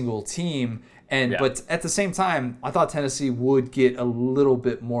every single team, but at the same time, I thought Tennessee would get a little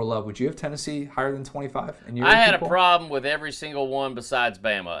bit more love. Would you have Tennessee higher than 25? I had a problem with every single one besides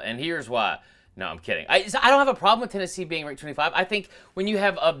Bama, and here's why. No, I'm kidding. I don't have a problem with Tennessee being ranked 25. I think when you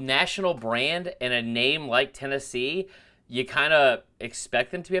have a national brand and a name like Tennessee, you kind of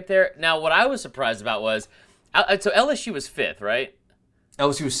expect them to be up there. Now, what I was surprised about was, so LSU was 5th, right?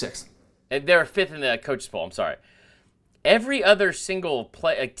 LSU was 6th. They're 5th in the coaches poll. I'm sorry. Every other single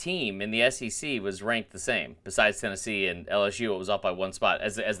team in the SEC was ranked the same, besides Tennessee and LSU. It was off by 1 spot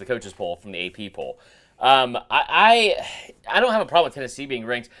as the coaches poll from the AP poll. I don't have a problem with Tennessee being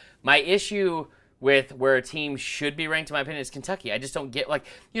ranked. My issue with where a team should be ranked, in my opinion, is Kentucky. I just don't get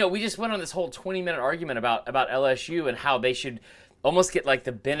we just went on this whole 20-minute argument about LSU and how they should almost get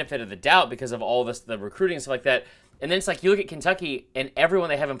the benefit of the doubt because of all this, the recruiting and stuff like that. And then it's you look at Kentucky and everyone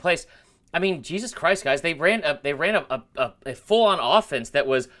they have in place. I mean, Jesus Christ, guys! They ran a full-on offense that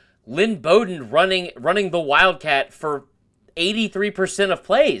was Lynn Bowden running the Wildcat for 83% of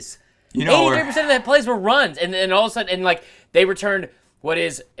plays. 83% of the plays were runs, and all of a sudden, they returned what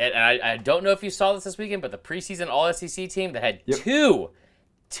is, and I don't know if you saw this weekend, but the preseason All-SEC team that had two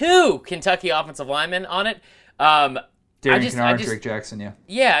Kentucky offensive linemen on it. Darian Kinnard, Drake Jackson,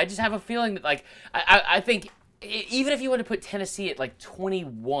 yeah. I just have a feeling that I think even if you want to put Tennessee at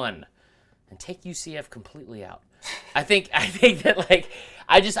 21. And take UCF completely out. I think that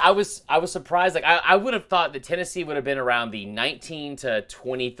I was surprised. I would have thought that Tennessee would have been around the 19 to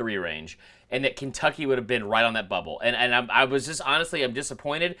 23 range, and that Kentucky would have been right on that bubble. And I was just honestly, I'm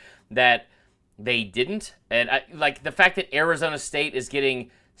disappointed that they didn't. And the fact that Arizona State is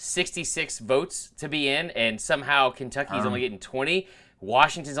getting 66 votes to be in, and somehow Kentucky's only getting 20.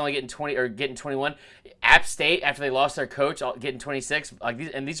 Washington's only getting 20 or getting 21. App State, after they lost their coach, getting 26.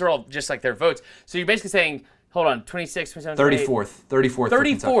 These are all just their votes. So you're basically saying, hold on, 26, 27, 34th.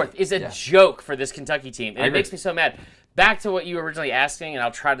 34th is a joke for this Kentucky team. And it makes me so mad. Back to what you were originally asking, and I'll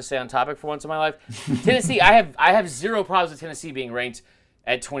try to stay on topic for once in my life. Tennessee, I have zero problems with Tennessee being ranked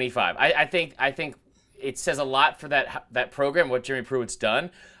at 25. I think it says a lot for that program, what Jeremy Pruitt's done.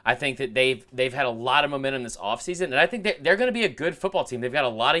 I think that they've had a lot of momentum this offseason, and I think they're going to be a good football team. They've got a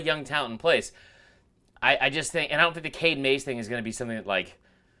lot of young talent in place. I just think, and I don't think the Cade Mays thing is going to be something that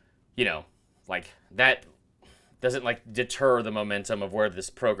that doesn't like deter the momentum of where this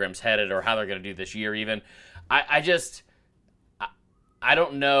program's headed or how they're going to do this year. Even I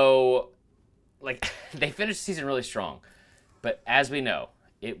don't know. Like they finished the season really strong, but as we know,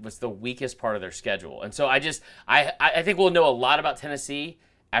 it was the weakest part of their schedule, and so I think we'll know a lot about Tennessee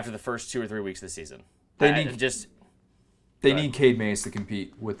after the first 2 or 3 weeks of the season. They need Cade Mays to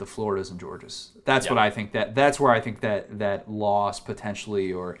compete with the Floridas and Georgias. That's what I think. That's where I think that loss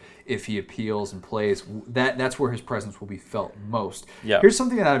potentially, or if he appeals and plays, that's where his presence will be felt most. Yeah. Here's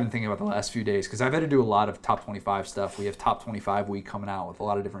something that I've been thinking about the last few days because I've had to do a lot of top 25 stuff. We have top 25 week coming out with a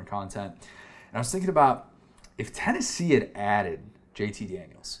lot of different content, and I was thinking about if Tennessee had added JT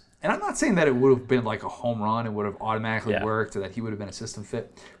Daniels. And I'm not saying that it would have been like a home run, it would have automatically worked, or that he would have been a system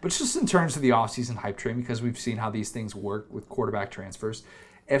fit. But just in terms of the offseason hype train, because we've seen how these things work with quarterback transfers,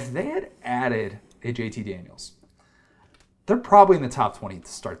 if they had added a JT Daniels, they're probably in the top 20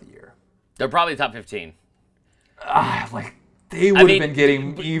 to start the year. They're probably top 15. They would have been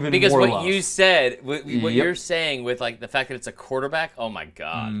getting even because more what love. you said, what you're saying with like the fact that it's a quarterback, oh my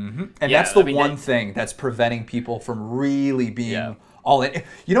God. Mm-hmm. And that's the one thing that's preventing people from really being all in.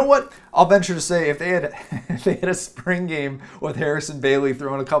 You know what? I'll venture to say if they had a spring game with Harrison Bailey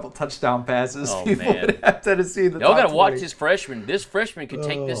throwing a couple touchdown passes, people would have Tennessee in the top 20. Y'all got to watch this freshman. This freshman could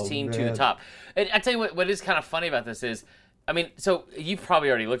take this team to the top. And I tell you what is kind of funny about this is, I mean, so you've probably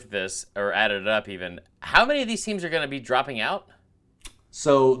already looked at this or added it up even. How many of these teams are going to be dropping out?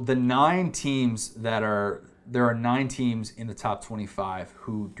 So the 9 teams there are 9 teams in the top 25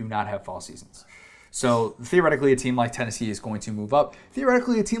 who do not have fall seasons. So theoretically, a team like Tennessee is going to move up.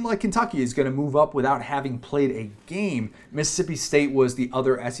 Theoretically, a team like Kentucky is going to move up without having played a game. Mississippi State was the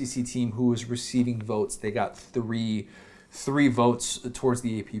other SEC team who was receiving votes. They got three votes towards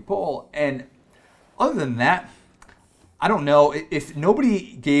the AP poll. And other than that, I don't know. If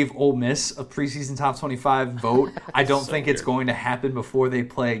nobody gave Ole Miss a preseason top 25 vote, I don't think it's going to happen before they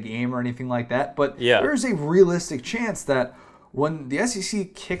play a game or anything like that. But there's a realistic chance that when the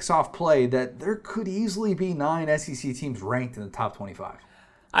SEC kicks off play, that there could easily be 9 SEC teams ranked in the top 25.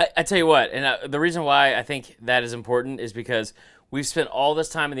 I tell you what, and the reason why I think that is important is because we've spent all this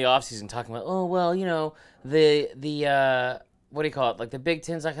time in the offseason talking about, oh, well, you know, the what do you call it? Like the Big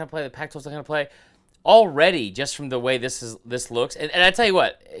Ten's not going to play, the Pac-12's not going to play. Already, just from the way this looks, and I tell you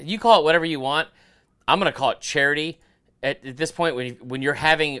what, you call it whatever you want. I'm going to call it charity. At this point, when you're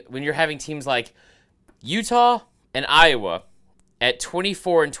having teams like Utah and Iowa at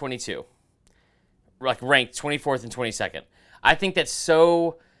 24 and 22, like ranked 24th and 22nd. I think that's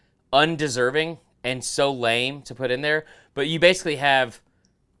so undeserving and so lame to put in there. But you basically have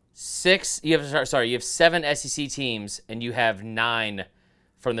 7 SEC teams, and you have 9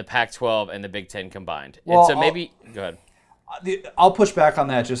 from the Pac-12 and the Big Ten combined. Well, and so go ahead. I'll push back on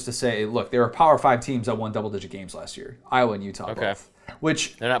that just to say, look, there are Power 5 teams that won double-digit games last year. Iowa and Utah both.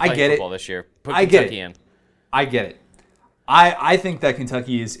 Which, they're not playing football this year. Put Kentucky in. I get it. I think that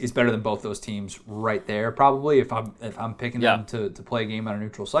Kentucky is better than both those teams right there, probably, if I'm picking them to play a game on a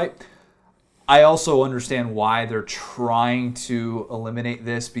neutral site. I also understand why they're trying to eliminate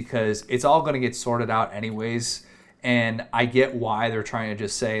this because it's all going to get sorted out anyways. And I get why they're trying to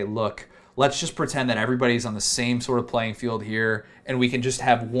just say, look, let's just pretend that everybody's on the same sort of playing field here, and we can just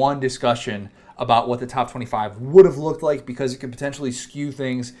have one discussion about what the top 25 would have looked like, because it could potentially skew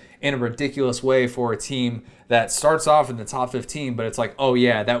things in a ridiculous way for a team that starts off in the top 15, but it's like, oh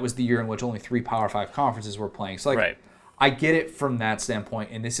yeah, that was the year in which only 3 Power 5 conferences were playing. So like, I get it from that standpoint,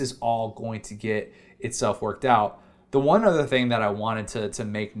 and this is all going to get itself worked out. The one other thing that I wanted to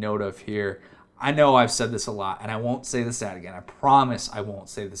make note of here, I know I've said this a lot, and I won't say the stat again. I promise I won't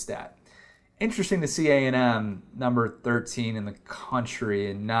say the stat. Interesting to see A&M number 13 in the country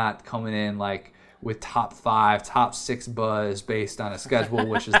and not coming in like with top 5, top 6 buzz based on a schedule,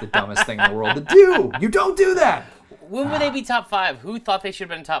 which is the dumbest thing in the world to do. You don't do that. When would they be top 5? Who thought they should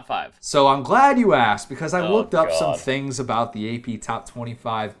have been top 5? So I'm glad you asked, because I looked up some things about the AP top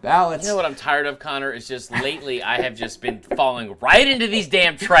 25 ballots. You know what I'm tired of, Connor? Is just lately I have just been falling right into these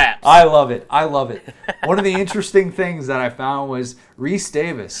damn traps. I love it. One of the interesting things that I found was Reese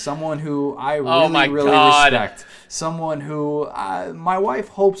Davis, someone who I really respect. Someone who my wife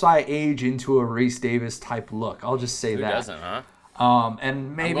hopes I age into a Reese Davis type look. I'll just say that. Who doesn't, huh?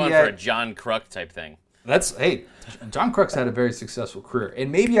 And maybe I'm going for a John Kruk type thing. John Crooks had a very successful career.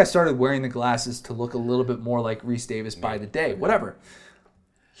 And maybe I started wearing the glasses to look a little bit more like Reese Davis by the day. Whatever.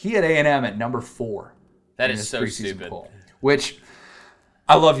 He had A&M at number 4. That is so stupid. Poll, which,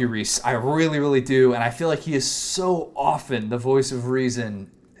 I love you, Reese. I really, really do. And I feel like he is so often the voice of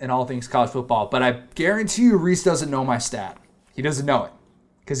reason in all things college football. But I guarantee you Reese doesn't know my stat. He doesn't know it.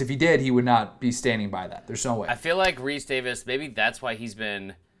 Because if he did, he would not be standing by that. There's no way. I feel like Reese Davis, maybe that's why he's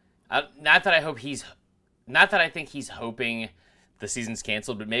been. Not that I think he's hoping the season's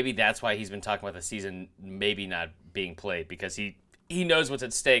canceled, but maybe that's why he's been talking about the season maybe not being played, because he knows what's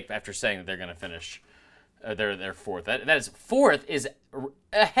at stake after saying that they're going to finish. They're fourth. That is fourth is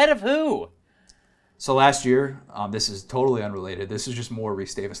ahead of who? So last year, this is totally unrelated. This is just more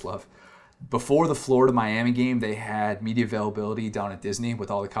Reese Davis love. Before the Florida-Miami game, they had media availability down at Disney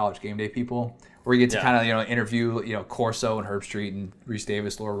with all the College Game Day people, where you get to kind of interview Corso and Herb Street and Reese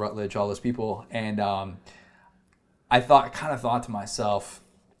Davis, Laura Rutledge, all those people. And I kind of thought to myself,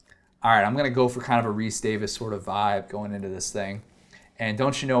 all right, I'm going to go for kind of a Reese Davis sort of vibe going into this thing. And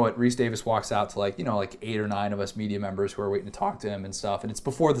don't you know what? Reese Davis walks out to like 8 or 9 of us media members who are waiting to talk to him and stuff. And it's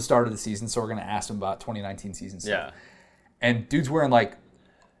before the start of the season, so we're going to ask him about 2019 season stuff. Yeah. And dude's wearing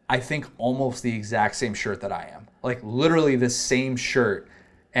I think almost the exact same shirt that I am. Like literally the same shirt.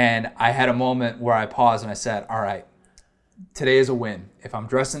 And I had a moment where I paused and I said, all right, today is a win. If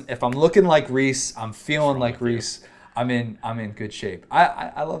I'm looking like Reese, I'm feeling like Reese, I'm in good shape.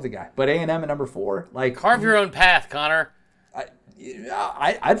 I love the guy. But A&M at number 4, carve your own path, Connor.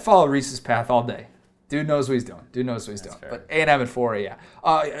 I'd follow Reese's path all day. Dude knows what he's doing. Fair. But A&M at 4, yeah.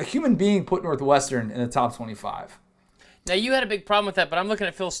 A human being put Northwestern in the top 25. Now, you had a big problem with that, but I'm looking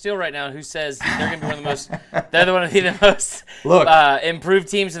at Phil Steele right now, who says they're going to be one of the most improved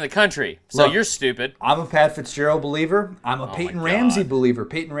teams in the country. So you're stupid. I'm a Pat Fitzgerald believer. I'm a Peyton Ramsey believer.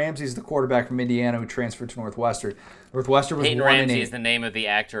 Peyton Ramsey is the quarterback from Indiana who transferred to Northwestern. Northwestern was Peyton 1-8. Ramsey is the name of the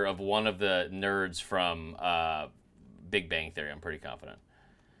actor of one of the nerds from Big Bang Theory. I'm pretty confident.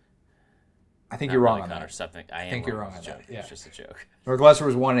 I think you're wrong on Connor, that. Something. I think you're wrong wrong on that. Yeah. It's just a joke. Northwestern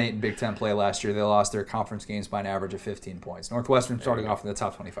was 1-8 in Big Ten play last year. They lost their conference games by an average of 15 points. Northwestern starting off in the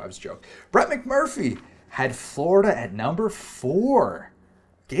top 25 is a joke. Brett McMurphy had Florida at number 4.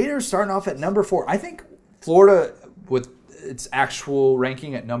 Gators starting off at number 4. I think Florida, with its actual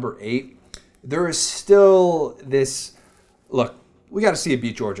ranking at number 8, there is still this look. We got to see it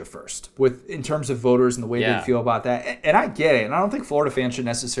beat Georgia first, in terms of voters and the way they feel about that. And I get it. And I don't think Florida fans should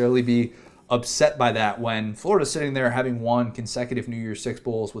necessarily be upset by that when Florida's sitting there having won consecutive New Year's Six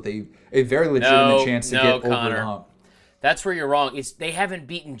Bowls with a very legitimate chance to get over the hump. That's where you're wrong. They haven't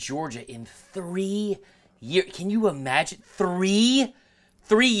beaten Georgia in 3 years. Can you imagine? 3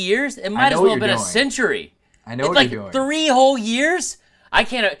 years? It might as well have been a century. I know what you're doing. 3 whole years? I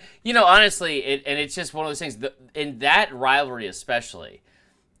can't, honestly, it's just one of those things. In that rivalry especially,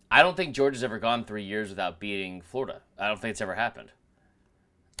 I don't think Georgia's ever gone 3 years without beating Florida. I don't think it's ever happened.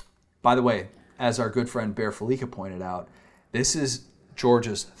 By the way, as our good friend Bear Felica pointed out, this is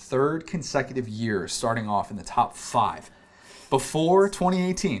Georgia's 3rd consecutive year starting off in the top 5. Before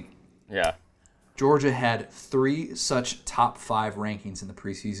 2018, Georgia had 3 such top 5 rankings in the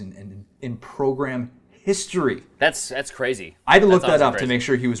preseason and in program history. That's crazy. I had to look that up to make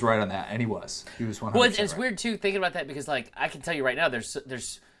sure he was right on that, and he was. He was 100%. Well, it's right. weird too thinking about that because I can tell you right now,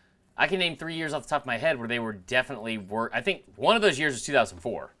 there's I can name 3 years off the top of my head where they were definitely I think one of those years was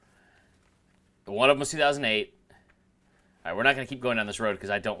 2004. One of them was 2008. All right, we're not going to keep going down this road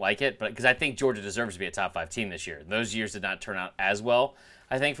because I don't like it, but because I think Georgia deserves to be a top 5 team this year. Those years did not turn out as well,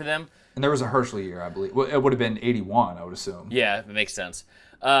 I think, for them. And there was a Herschel year, I believe. Well, it would have been 81, I would assume. Yeah, it makes sense.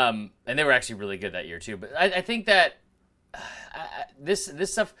 And they were actually really good that year too. But I think that this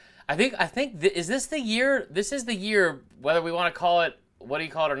stuff. I think is this the year? This is the year, whether we want to call it, what do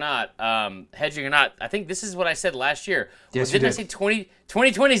you call it or not, hedging or not. I think this is what I said last year. Yes, didn't I say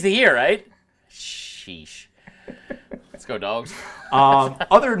 2020 is the year, right? Sheesh. Let's go, dogs.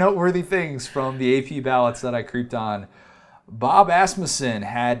 Other noteworthy things from the AP ballots that I creeped on. Bob Asmussen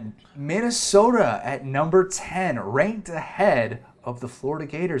had Minnesota at number 10, ranked ahead of the Florida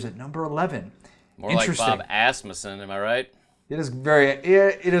Gators at number 11. More like Bob Asmussen, am I right? It is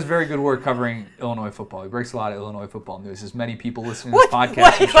very good work covering Illinois football. He breaks a lot of Illinois football news. As many people listening to this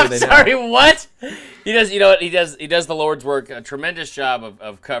podcast, I'm sure they know. Sorry, what? He does. You know what? He does the Lord's work. A tremendous job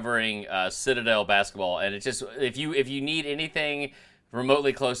of covering Citadel basketball. And it's just if you need anything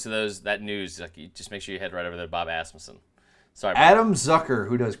remotely close to that news, you just make sure you head right over there to Bob Asmussen. Sorry, Bob. Adam Zucker,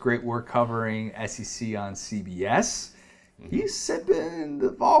 who does great work covering SEC on CBS. He's sipping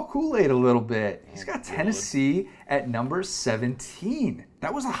the fall Kool-Aid a little bit. He's got Tennessee at number 17.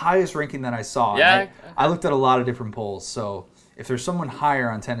 That was the highest ranking that I saw. Yeah. I looked at a lot of different polls, so if there's someone higher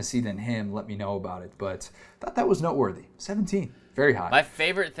on Tennessee than him, let me know about it. But I thought that was noteworthy. 17, very high. My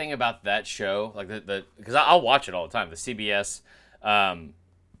favorite thing about that show, because I'll watch it all the time, the CBS,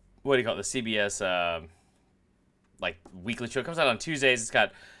 what do you call it? The CBS weekly show. It comes out on Tuesdays. It's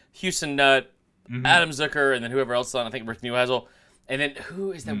got Houston Nutt, Adam Zucker, and then whoever else is on, I think Rick Neuheisel. And then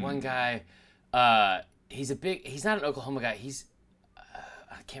who is that one guy? He's not an Oklahoma guy.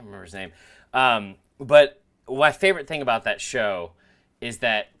 I can't remember his name. But my favorite thing about that show is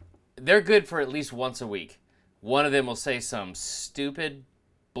that they're good for at least once a week. One of them will say some stupid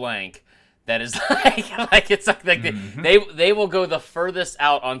blank that is they will go the furthest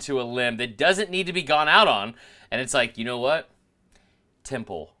out onto a limb that doesn't need to be gone out on, and it's like, you know what?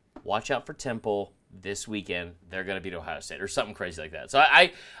 Temple, watch out for Temple this weekend. They're going to beat Ohio State or something crazy like that. So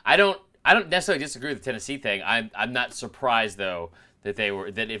I don't necessarily disagree with the Tennessee thing. I'm not surprised though that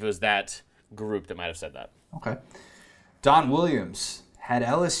if it was that group that might have said that. Okay. Don Williams had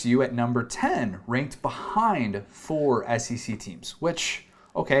LSU at number 10, ranked behind 4 SEC teams, which,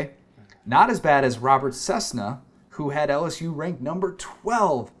 okay, not as bad as Robert Cessna, who had LSU ranked number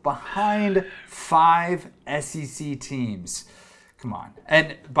 12, behind 5 SEC teams. Come on.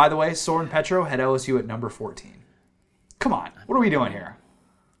 And, by the way, Soren Petro had LSU at number 14. Come on. What are we doing here?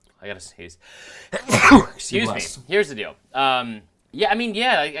 I got to sneeze. Excuse me. Here's the deal. I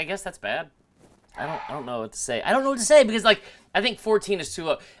guess that's bad. I don't know what to say. I don't know what to say because, like, I think 14 is too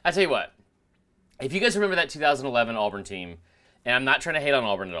low. I tell you what. If you guys remember that 2011 Auburn team, and I'm not trying to hate on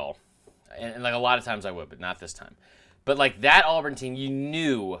Auburn at all, and like a lot of times I would, but not this time. But like that Auburn team, you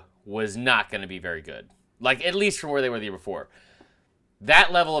knew was not going to be very good. Like at least from where they were the year before.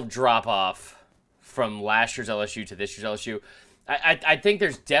 That level of drop off from last year's LSU to this year's LSU, I think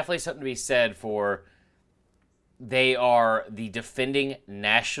there's definitely something to be said for. They are the defending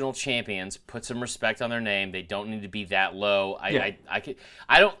national champions. Put some respect on their name. They don't need to be that low. I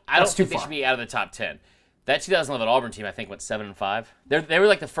don't think they should be out of the top 10. That 2011 Auburn team, I think, went 7-5. They were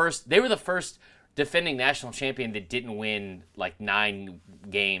like the first. They were the first defending national champion that didn't win like 9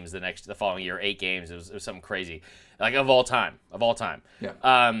 games the following year, 8 games. It was something crazy, like of all time. Yeah.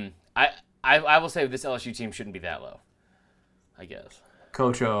 I will say this LSU team shouldn't be that low. I guess.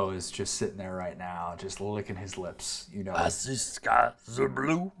 Coach O is just sitting there right now, just licking his lips. You know, I see skies are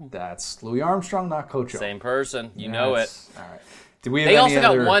blue. That's Louis Armstrong, not Coach O. Same person. You know it. All right. Did we have they any also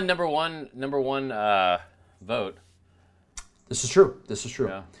other... got one number one vote. This is true.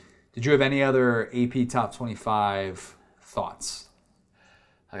 Yeah. Did you have any other AP Top 25 thoughts?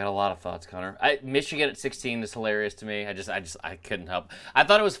 I got a lot of thoughts, Connor. Michigan at 16 is hilarious to me. I couldn't help. I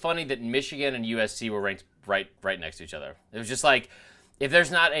thought it was funny that Michigan and USC were ranked right next to each other. It was just like, if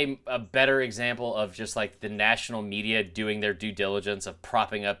there's not a better example of just like the national media doing their due diligence of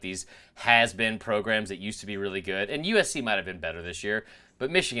propping up these has-been programs that used to be really good, and USC might have been better this year,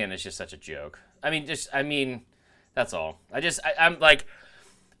 but Michigan is just such a joke. I mean, that's all.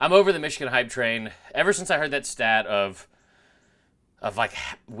 I'm over the Michigan hype train. Ever since I heard that stat of like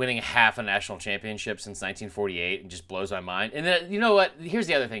winning half a national championship since 1948, it just blows my mind. And then, you know what? Here's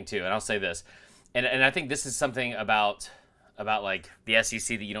the other thing too, and I'll say this, and I think this is something about like the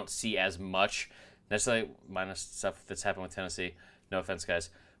SEC that you don't see as much necessarily, minus stuff that's happened with Tennessee. No offense, guys,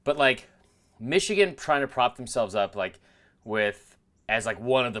 but like Michigan trying to prop themselves up like as like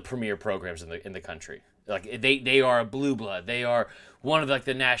one of the premier programs in the country. Like they are a blue blood. They are one of like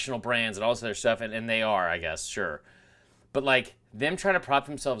the national brands and all this other stuff, and they are, I guess, sure. But like them trying to prop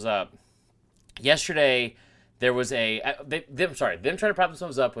themselves up. Yesterday there was them trying to prop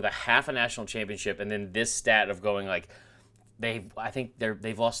themselves up with a half a national championship, and then this stat of going like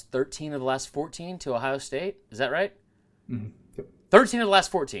they've lost 13 of the last 14 to Ohio State. Is that right? Mm-hmm. Yep. 13 of the last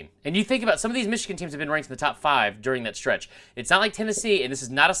 14. And you think about some of these Michigan teams have been ranked in the top 5 during that stretch. It's not like Tennessee, and this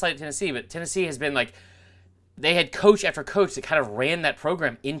is not a slight at Tennessee, but Tennessee has been like, they had coach after coach that kind of ran that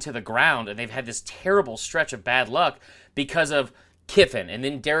program into the ground, and they've had this terrible stretch of bad luck because of Kiffin and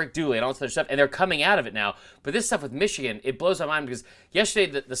then Derek Dooley and all this other stuff, and they're coming out of it now. But this stuff with Michigan, it blows my mind because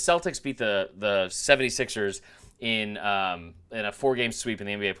yesterday the Celtics beat the 76ers in a 4-game sweep in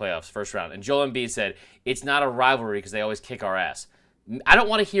the NBA playoffs, first round. And Joel Embiid said, it's not a rivalry because they always kick our ass. I don't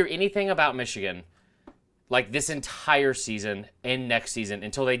want to hear anything about Michigan like this entire season and next season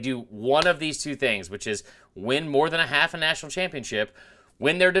until they do one of these two things, which is win more than a half a national championship,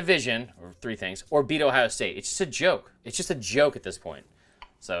 win their division, or 3 things, or beat Ohio State. It's just a joke. It's just a joke at this point.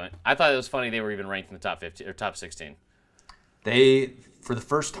 So I thought it was funny they were even ranked in the top 15 or top 16. They, for the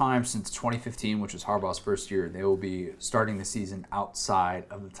first time since 2015, which was Harbaugh's first year, they will be starting the season outside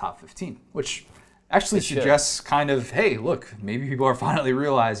of the top 15, which actually suggests kind of, hey, look, maybe people are finally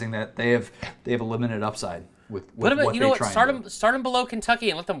realizing that they have a limited upside with what they try and do. Start them below Kentucky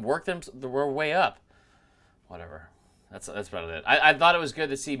and let them work their way up. Whatever. That's about it. I thought it was good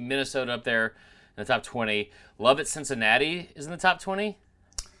to see Minnesota up there in the top 20. Love it. Cincinnati is in the top 20.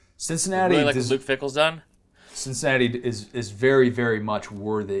 Cincinnati, really like Luke Fickell's done. Cincinnati is very, very much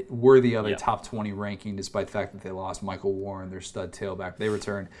worthy of a Yeah. top 20 ranking, despite the fact that they lost Michael Warren, their stud tailback. They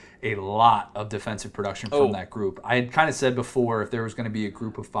returned a lot of defensive production from that group. I had kind of said before, if there was going to be a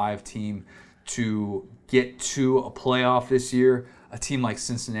group of 5 team to get to a playoff this year, a team like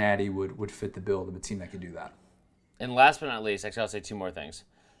Cincinnati would fit the bill of a team that could do that. And last but not least, actually, I'll say 2 more things.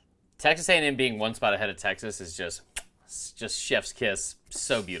 Texas A&M being 1 spot ahead of Texas is just chef's kiss.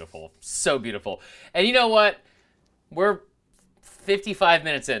 So beautiful. So beautiful. And you know what? We're 55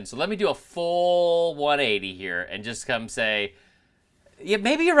 minutes in, so let me do a full 180 here and just come say, yeah,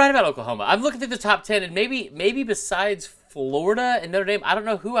 maybe you're right about Oklahoma. I'm looking through the top 10, and maybe besides Florida and Notre Dame, I don't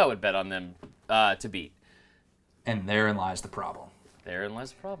know who I would bet on them to beat. And therein lies the problem. Therein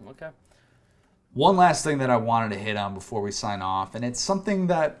lies the problem. Okay. One last thing that I wanted to hit on before we sign off, and it's something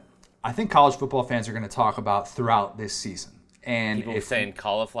that I think college football fans are going to talk about throughout this season. And People saying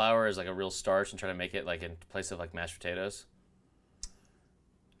cauliflower is like a real starch and trying to make it like in place of like mashed potatoes.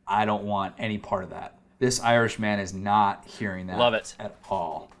 I don't want any part of that. This Irish man is not hearing that Love it. at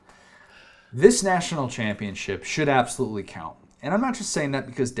all. This national championship should absolutely count. And I'm not just saying that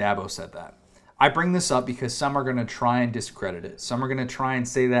because Dabo said that. I bring this up because some are going to try and discredit it. Some are going to try and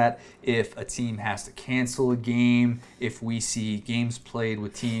say that if a team has to cancel a game, if we see games played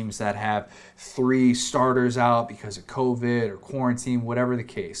with teams that have 3 starters out because of COVID or quarantine, whatever the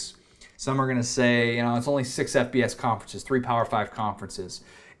case. Some are going to say, it's only 6 FBS conferences, 3 Power 5 conferences.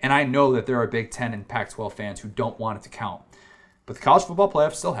 And I know that there are Big Ten and Pac-12 fans who don't want it to count. But the college football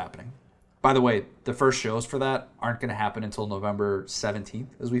playoff is still happening. By the way, the first shows for that aren't going to happen until November 17th,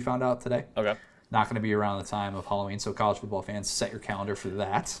 as we found out today. Okay. Not going to be around the time of Halloween, so college football fans, set your calendar for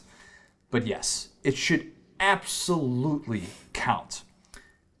that. But yes, it should absolutely count.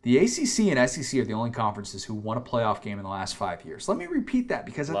 The ACC and SEC are the only conferences who won a playoff game in the last 5 years. Let me repeat that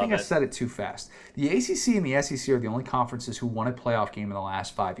because I think I said it too fast. The ACC and the SEC are the only conferences who won a playoff game in the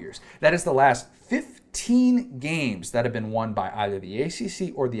last 5 years. That is the last 15 games that have been won by either the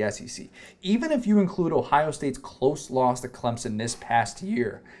ACC or the SEC. Even if you include Ohio State's close loss to Clemson this past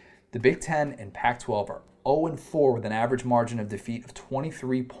year, the Big Ten and Pac-12 are 0-4 with an average margin of defeat of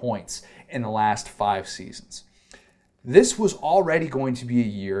 23 points in the last 5 seasons. This was already going to be a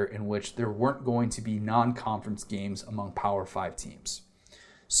year in which there weren't going to be non-conference games among Power 5 teams.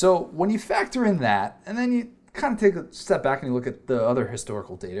 So when you factor in that, and then you kind of take a step back and you look at the other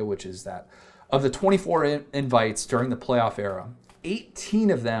historical data, which is that of the 24 invites during the playoff era,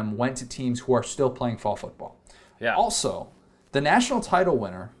 18 of them went to teams who are still playing fall football. Yeah. Also, the national title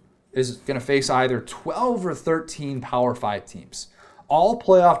winner is going to face either 12 or 13 Power 5 teams. All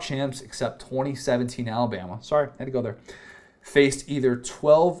playoff champs except 2017 Alabama, sorry, I had to go there, faced either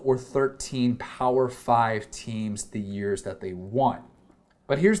 12 or 13 Power 5 teams the years that they won.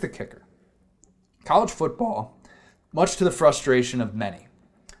 But here's the kicker. College football, much to the frustration of many,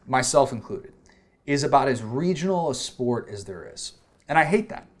 myself included, is about as regional a sport as there is. And I hate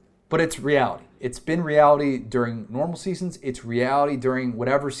that. But it's reality. It's been reality during normal seasons. It's reality during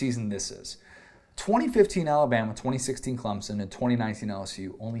whatever season this is. 2015 Alabama, 2016 Clemson, and 2019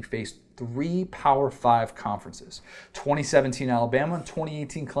 LSU only faced 3 Power 5 conferences. 2017 Alabama and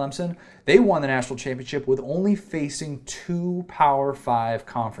 2018 Clemson, they won the national championship with only facing 2 Power 5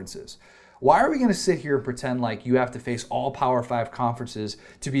 conferences. Why are we going to sit here and pretend like you have to face all Power 5 conferences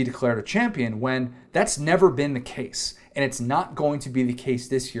to be declared a champion when that's never been the case? And it's not going to be the case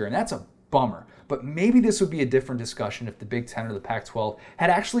this year, and that's a bummer. But maybe this would be a different discussion if the Big Ten or the Pac-12 had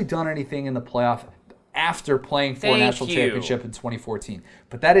actually done anything in the playoff after playing for a national championship in 2014.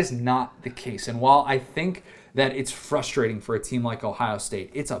 But that is not the case. And while I think that it's frustrating for a team like Ohio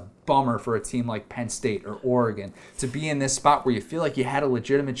State, it's a bummer for a team like Penn State or Oregon to be in this spot where you feel like you had a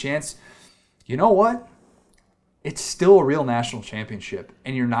legitimate chance. You know what? It's still a real national championship,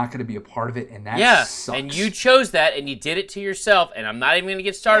 and you're not going to be a part of it, and that sucks. And you chose that, and you did it to yourself, and I'm not even going to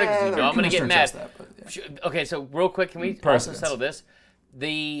get started because you know I'm going to get mad. Okay, so real quick, can we also settle this?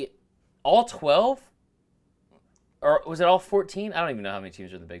 All 12? Or was it all 14? I don't even know how many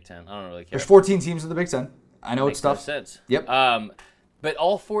teams are in the Big Ten. I don't really care. There's 14 teams in the Big Ten. I know it's tough. Makes no sense. Yep. But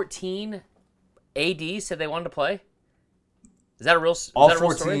all 14 ADs said they wanted to play? Is that a real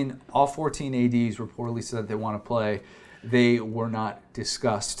story? All 14 ADs reportedly said that they want to play. They were not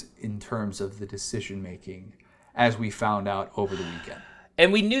discussed in terms of the decision-making, as we found out over the weekend.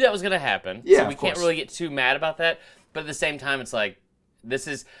 And we knew that was going to happen. Yeah, so we can't really get too mad about that. But at the same time, it's like, this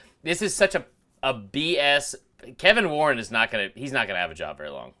is such a BS. Kevin Warren he's not going to have a job very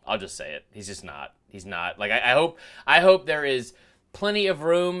long. I'll just say it. He's just not. He's not. Like, I hope there is plenty of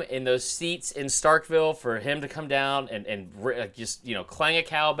room in those seats in Starkville for him to come down and just, clang a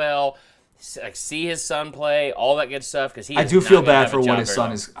cowbell, see his son play, all that good stuff. Because I do feel bad for what his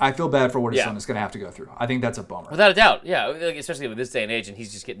son is. I feel bad for what his son is going to have to go through. I think that's a bummer. Without a doubt, yeah. Like, especially with this day and age, and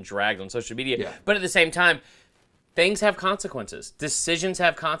he's just getting dragged on social media. Yeah. But at the same time, things have consequences. Decisions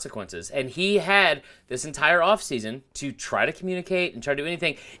have consequences. And he had this entire offseason to try to communicate and try to do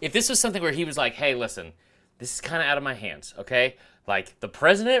anything. If this was something where he was like, hey, listen, this is kind of out of my hands, okay? Like, the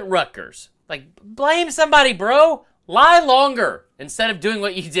president at Rutgers. Like, blame somebody, bro. Lie longer instead of doing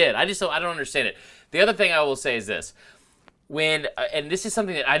what you did. I don't understand it. The other thing I will say is this. And this is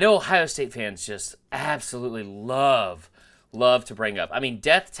something that I know Ohio State fans just absolutely love to bring up. I mean,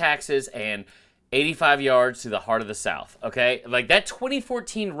 death taxes and 85 yards to the heart of the South, okay? Like, that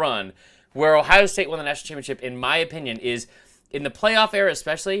 2014 run where Ohio State won the national championship, in my opinion, is, in the playoff era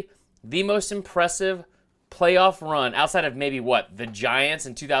especially, the most impressive playoff run outside of maybe the Giants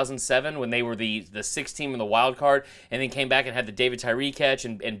in 2007 when they were the sixth team in the wild card and then came back and had the David Tyree catch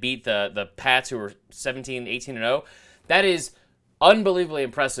and beat the Pats who were 17, 18-0. That is unbelievably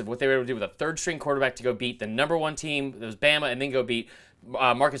impressive what they were able to do with a third-string quarterback to go beat the number one team, that was Bama, and then go beat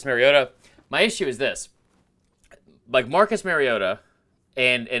Marcus Mariota. My issue is this. Like, Marcus Mariota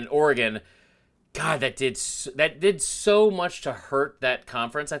and Oregon, God, that did so much to hurt that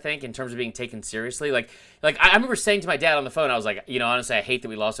conference, I think, in terms of being taken seriously. Like I remember saying to my dad on the phone, I was like, honestly, I hate that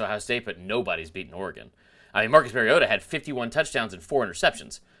we lost to Ohio State, but nobody's beaten Oregon. I mean, Marcus Mariota had 51 touchdowns and 4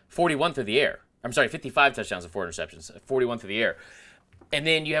 interceptions, 41 through the air. I'm sorry, 55 touchdowns and 4 interceptions, 41 through the air. And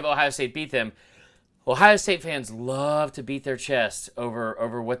then you have Ohio State beat them. Ohio State fans love to beat their chest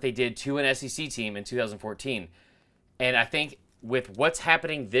over what they did to an SEC team in 2014. And I think with what's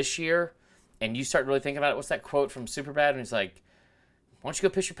happening this year, and you start really thinking about it, what's that quote from Superbad? And he's like, why don't you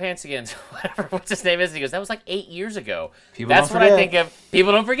go piss your pants again? Whatever, what's his name is? And he goes, that was like 8 years ago. That's what I think of.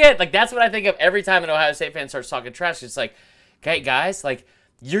 People don't forget. Like, that's what I think of every time an Ohio State fan starts talking trash. It's like, okay, guys, like,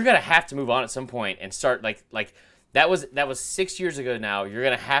 you're going to have to move on at some point and start, like that was 6 years ago now. You're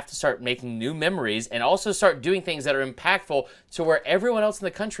going to have to start making new memories and also start doing things that are impactful to where everyone else in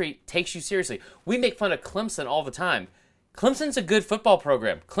the country takes you seriously. We make fun of Clemson all the time. Clemson's a good football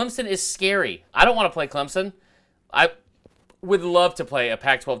program. Clemson is scary. I don't want to play Clemson. I would love to play a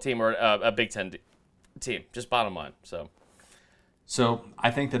Pac-12 team or a Big Ten team, just bottom line. So I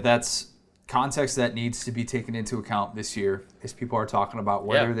think that's context that needs to be taken into account this year as people are talking about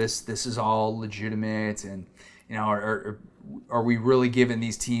whether this is all legitimate and, are we really giving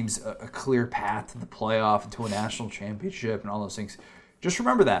these teams a clear path to the playoff and to a national championship and all those things. Just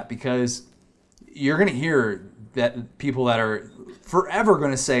remember that, because you're going to hear that people that are forever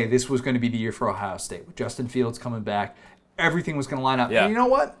going to say this was going to be the year for Ohio State. With Justin Fields coming back, everything was going to line up. Yeah. And you know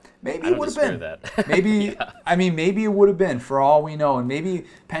what? Maybe it would have been. Maybe, maybe it would have been, for all we know. And maybe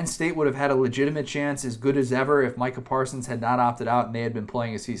Penn State would have had a legitimate chance, as good as ever, if Micah Parsons had not opted out and they had been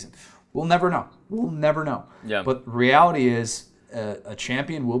playing a season. We'll never know. Yeah. But reality is, a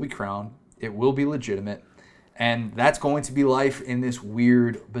champion will be crowned. It will be legitimate. And that's going to be life in this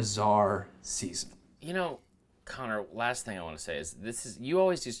weird, bizarre season. Connor, last thing I want to say is you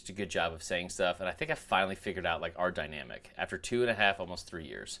always do such a good job of saying stuff, and I think I finally figured out our dynamic after 2.5, almost 3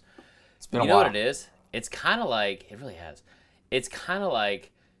 years. It's been a while. You know what it is? It's kind of like, it really has. It's kind of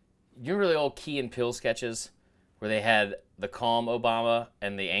like, you remember the old Key and Peele sketches where they had the calm Obama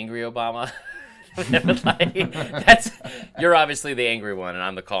and the angry Obama? You're obviously the angry one and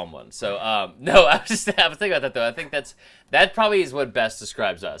I'm the calm one. So no, I was thinking about that though. I think that probably is what best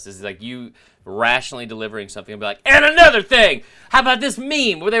describes us, is like you rationally delivering something and be like, and another thing, how about this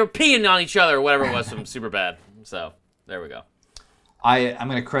meme where they were peeing on each other or whatever it was from Superbad. So there we go. I'm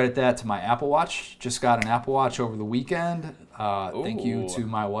going to credit that to my Apple Watch. Just got an Apple Watch over the weekend. Thank you to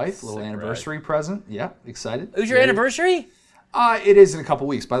my wife. Little anniversary present. Yeah, excited. Who's your anniversary? It is in a couple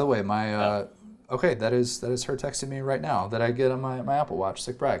weeks. By the way, my okay, that is her texting me right now that I get on my Apple Watch.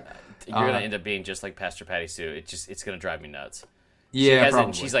 Sick brag. You're going to end up being just like Pastor Patty Sue. It's going to drive me nuts. Yeah,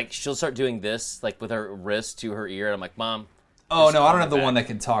 probably. She's like, she'll start doing this like with her wrist to her ear. And I'm like, Mom. Oh no, I don't have the one that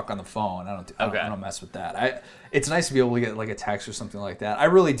can talk on the phone. I don't mess with that. It's nice to be able to get like a text or something like that. I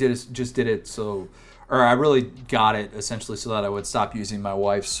really did it so, or I really got it essentially so that I would stop using my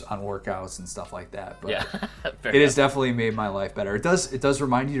wife's on workouts and stuff like that. But yeah, it has definitely made my life better. It does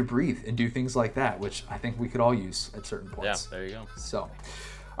remind you to breathe and do things like that, which I think we could all use at certain points. Yeah, there you go. So,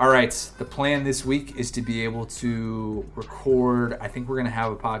 all right, the plan this week is to be able to record. I think we're going to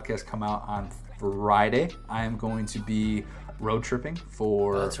have a podcast come out on Friday. I am going to be road tripping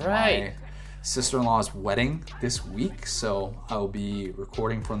for sister-in-law's wedding this week, so I will be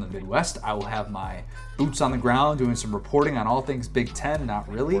recording from the Midwest. I will have my boots on the ground doing some reporting on all things Big Ten. Not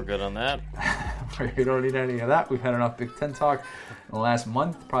really. We're good on that. We don't need any of that. We've had enough Big Ten talk in the last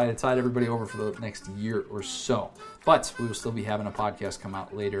month, probably to tide everybody over for the next year or so. But we will still be having a podcast come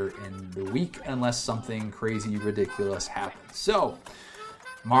out later in the week unless something crazy, ridiculous happens. So,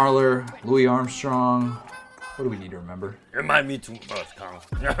 Marler, Louis Armstrong, what do we need to remember? It might be too much, Connor.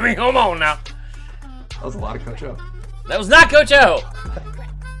 I mean, come on now. That was a lot of Coach O. That was not Coach O.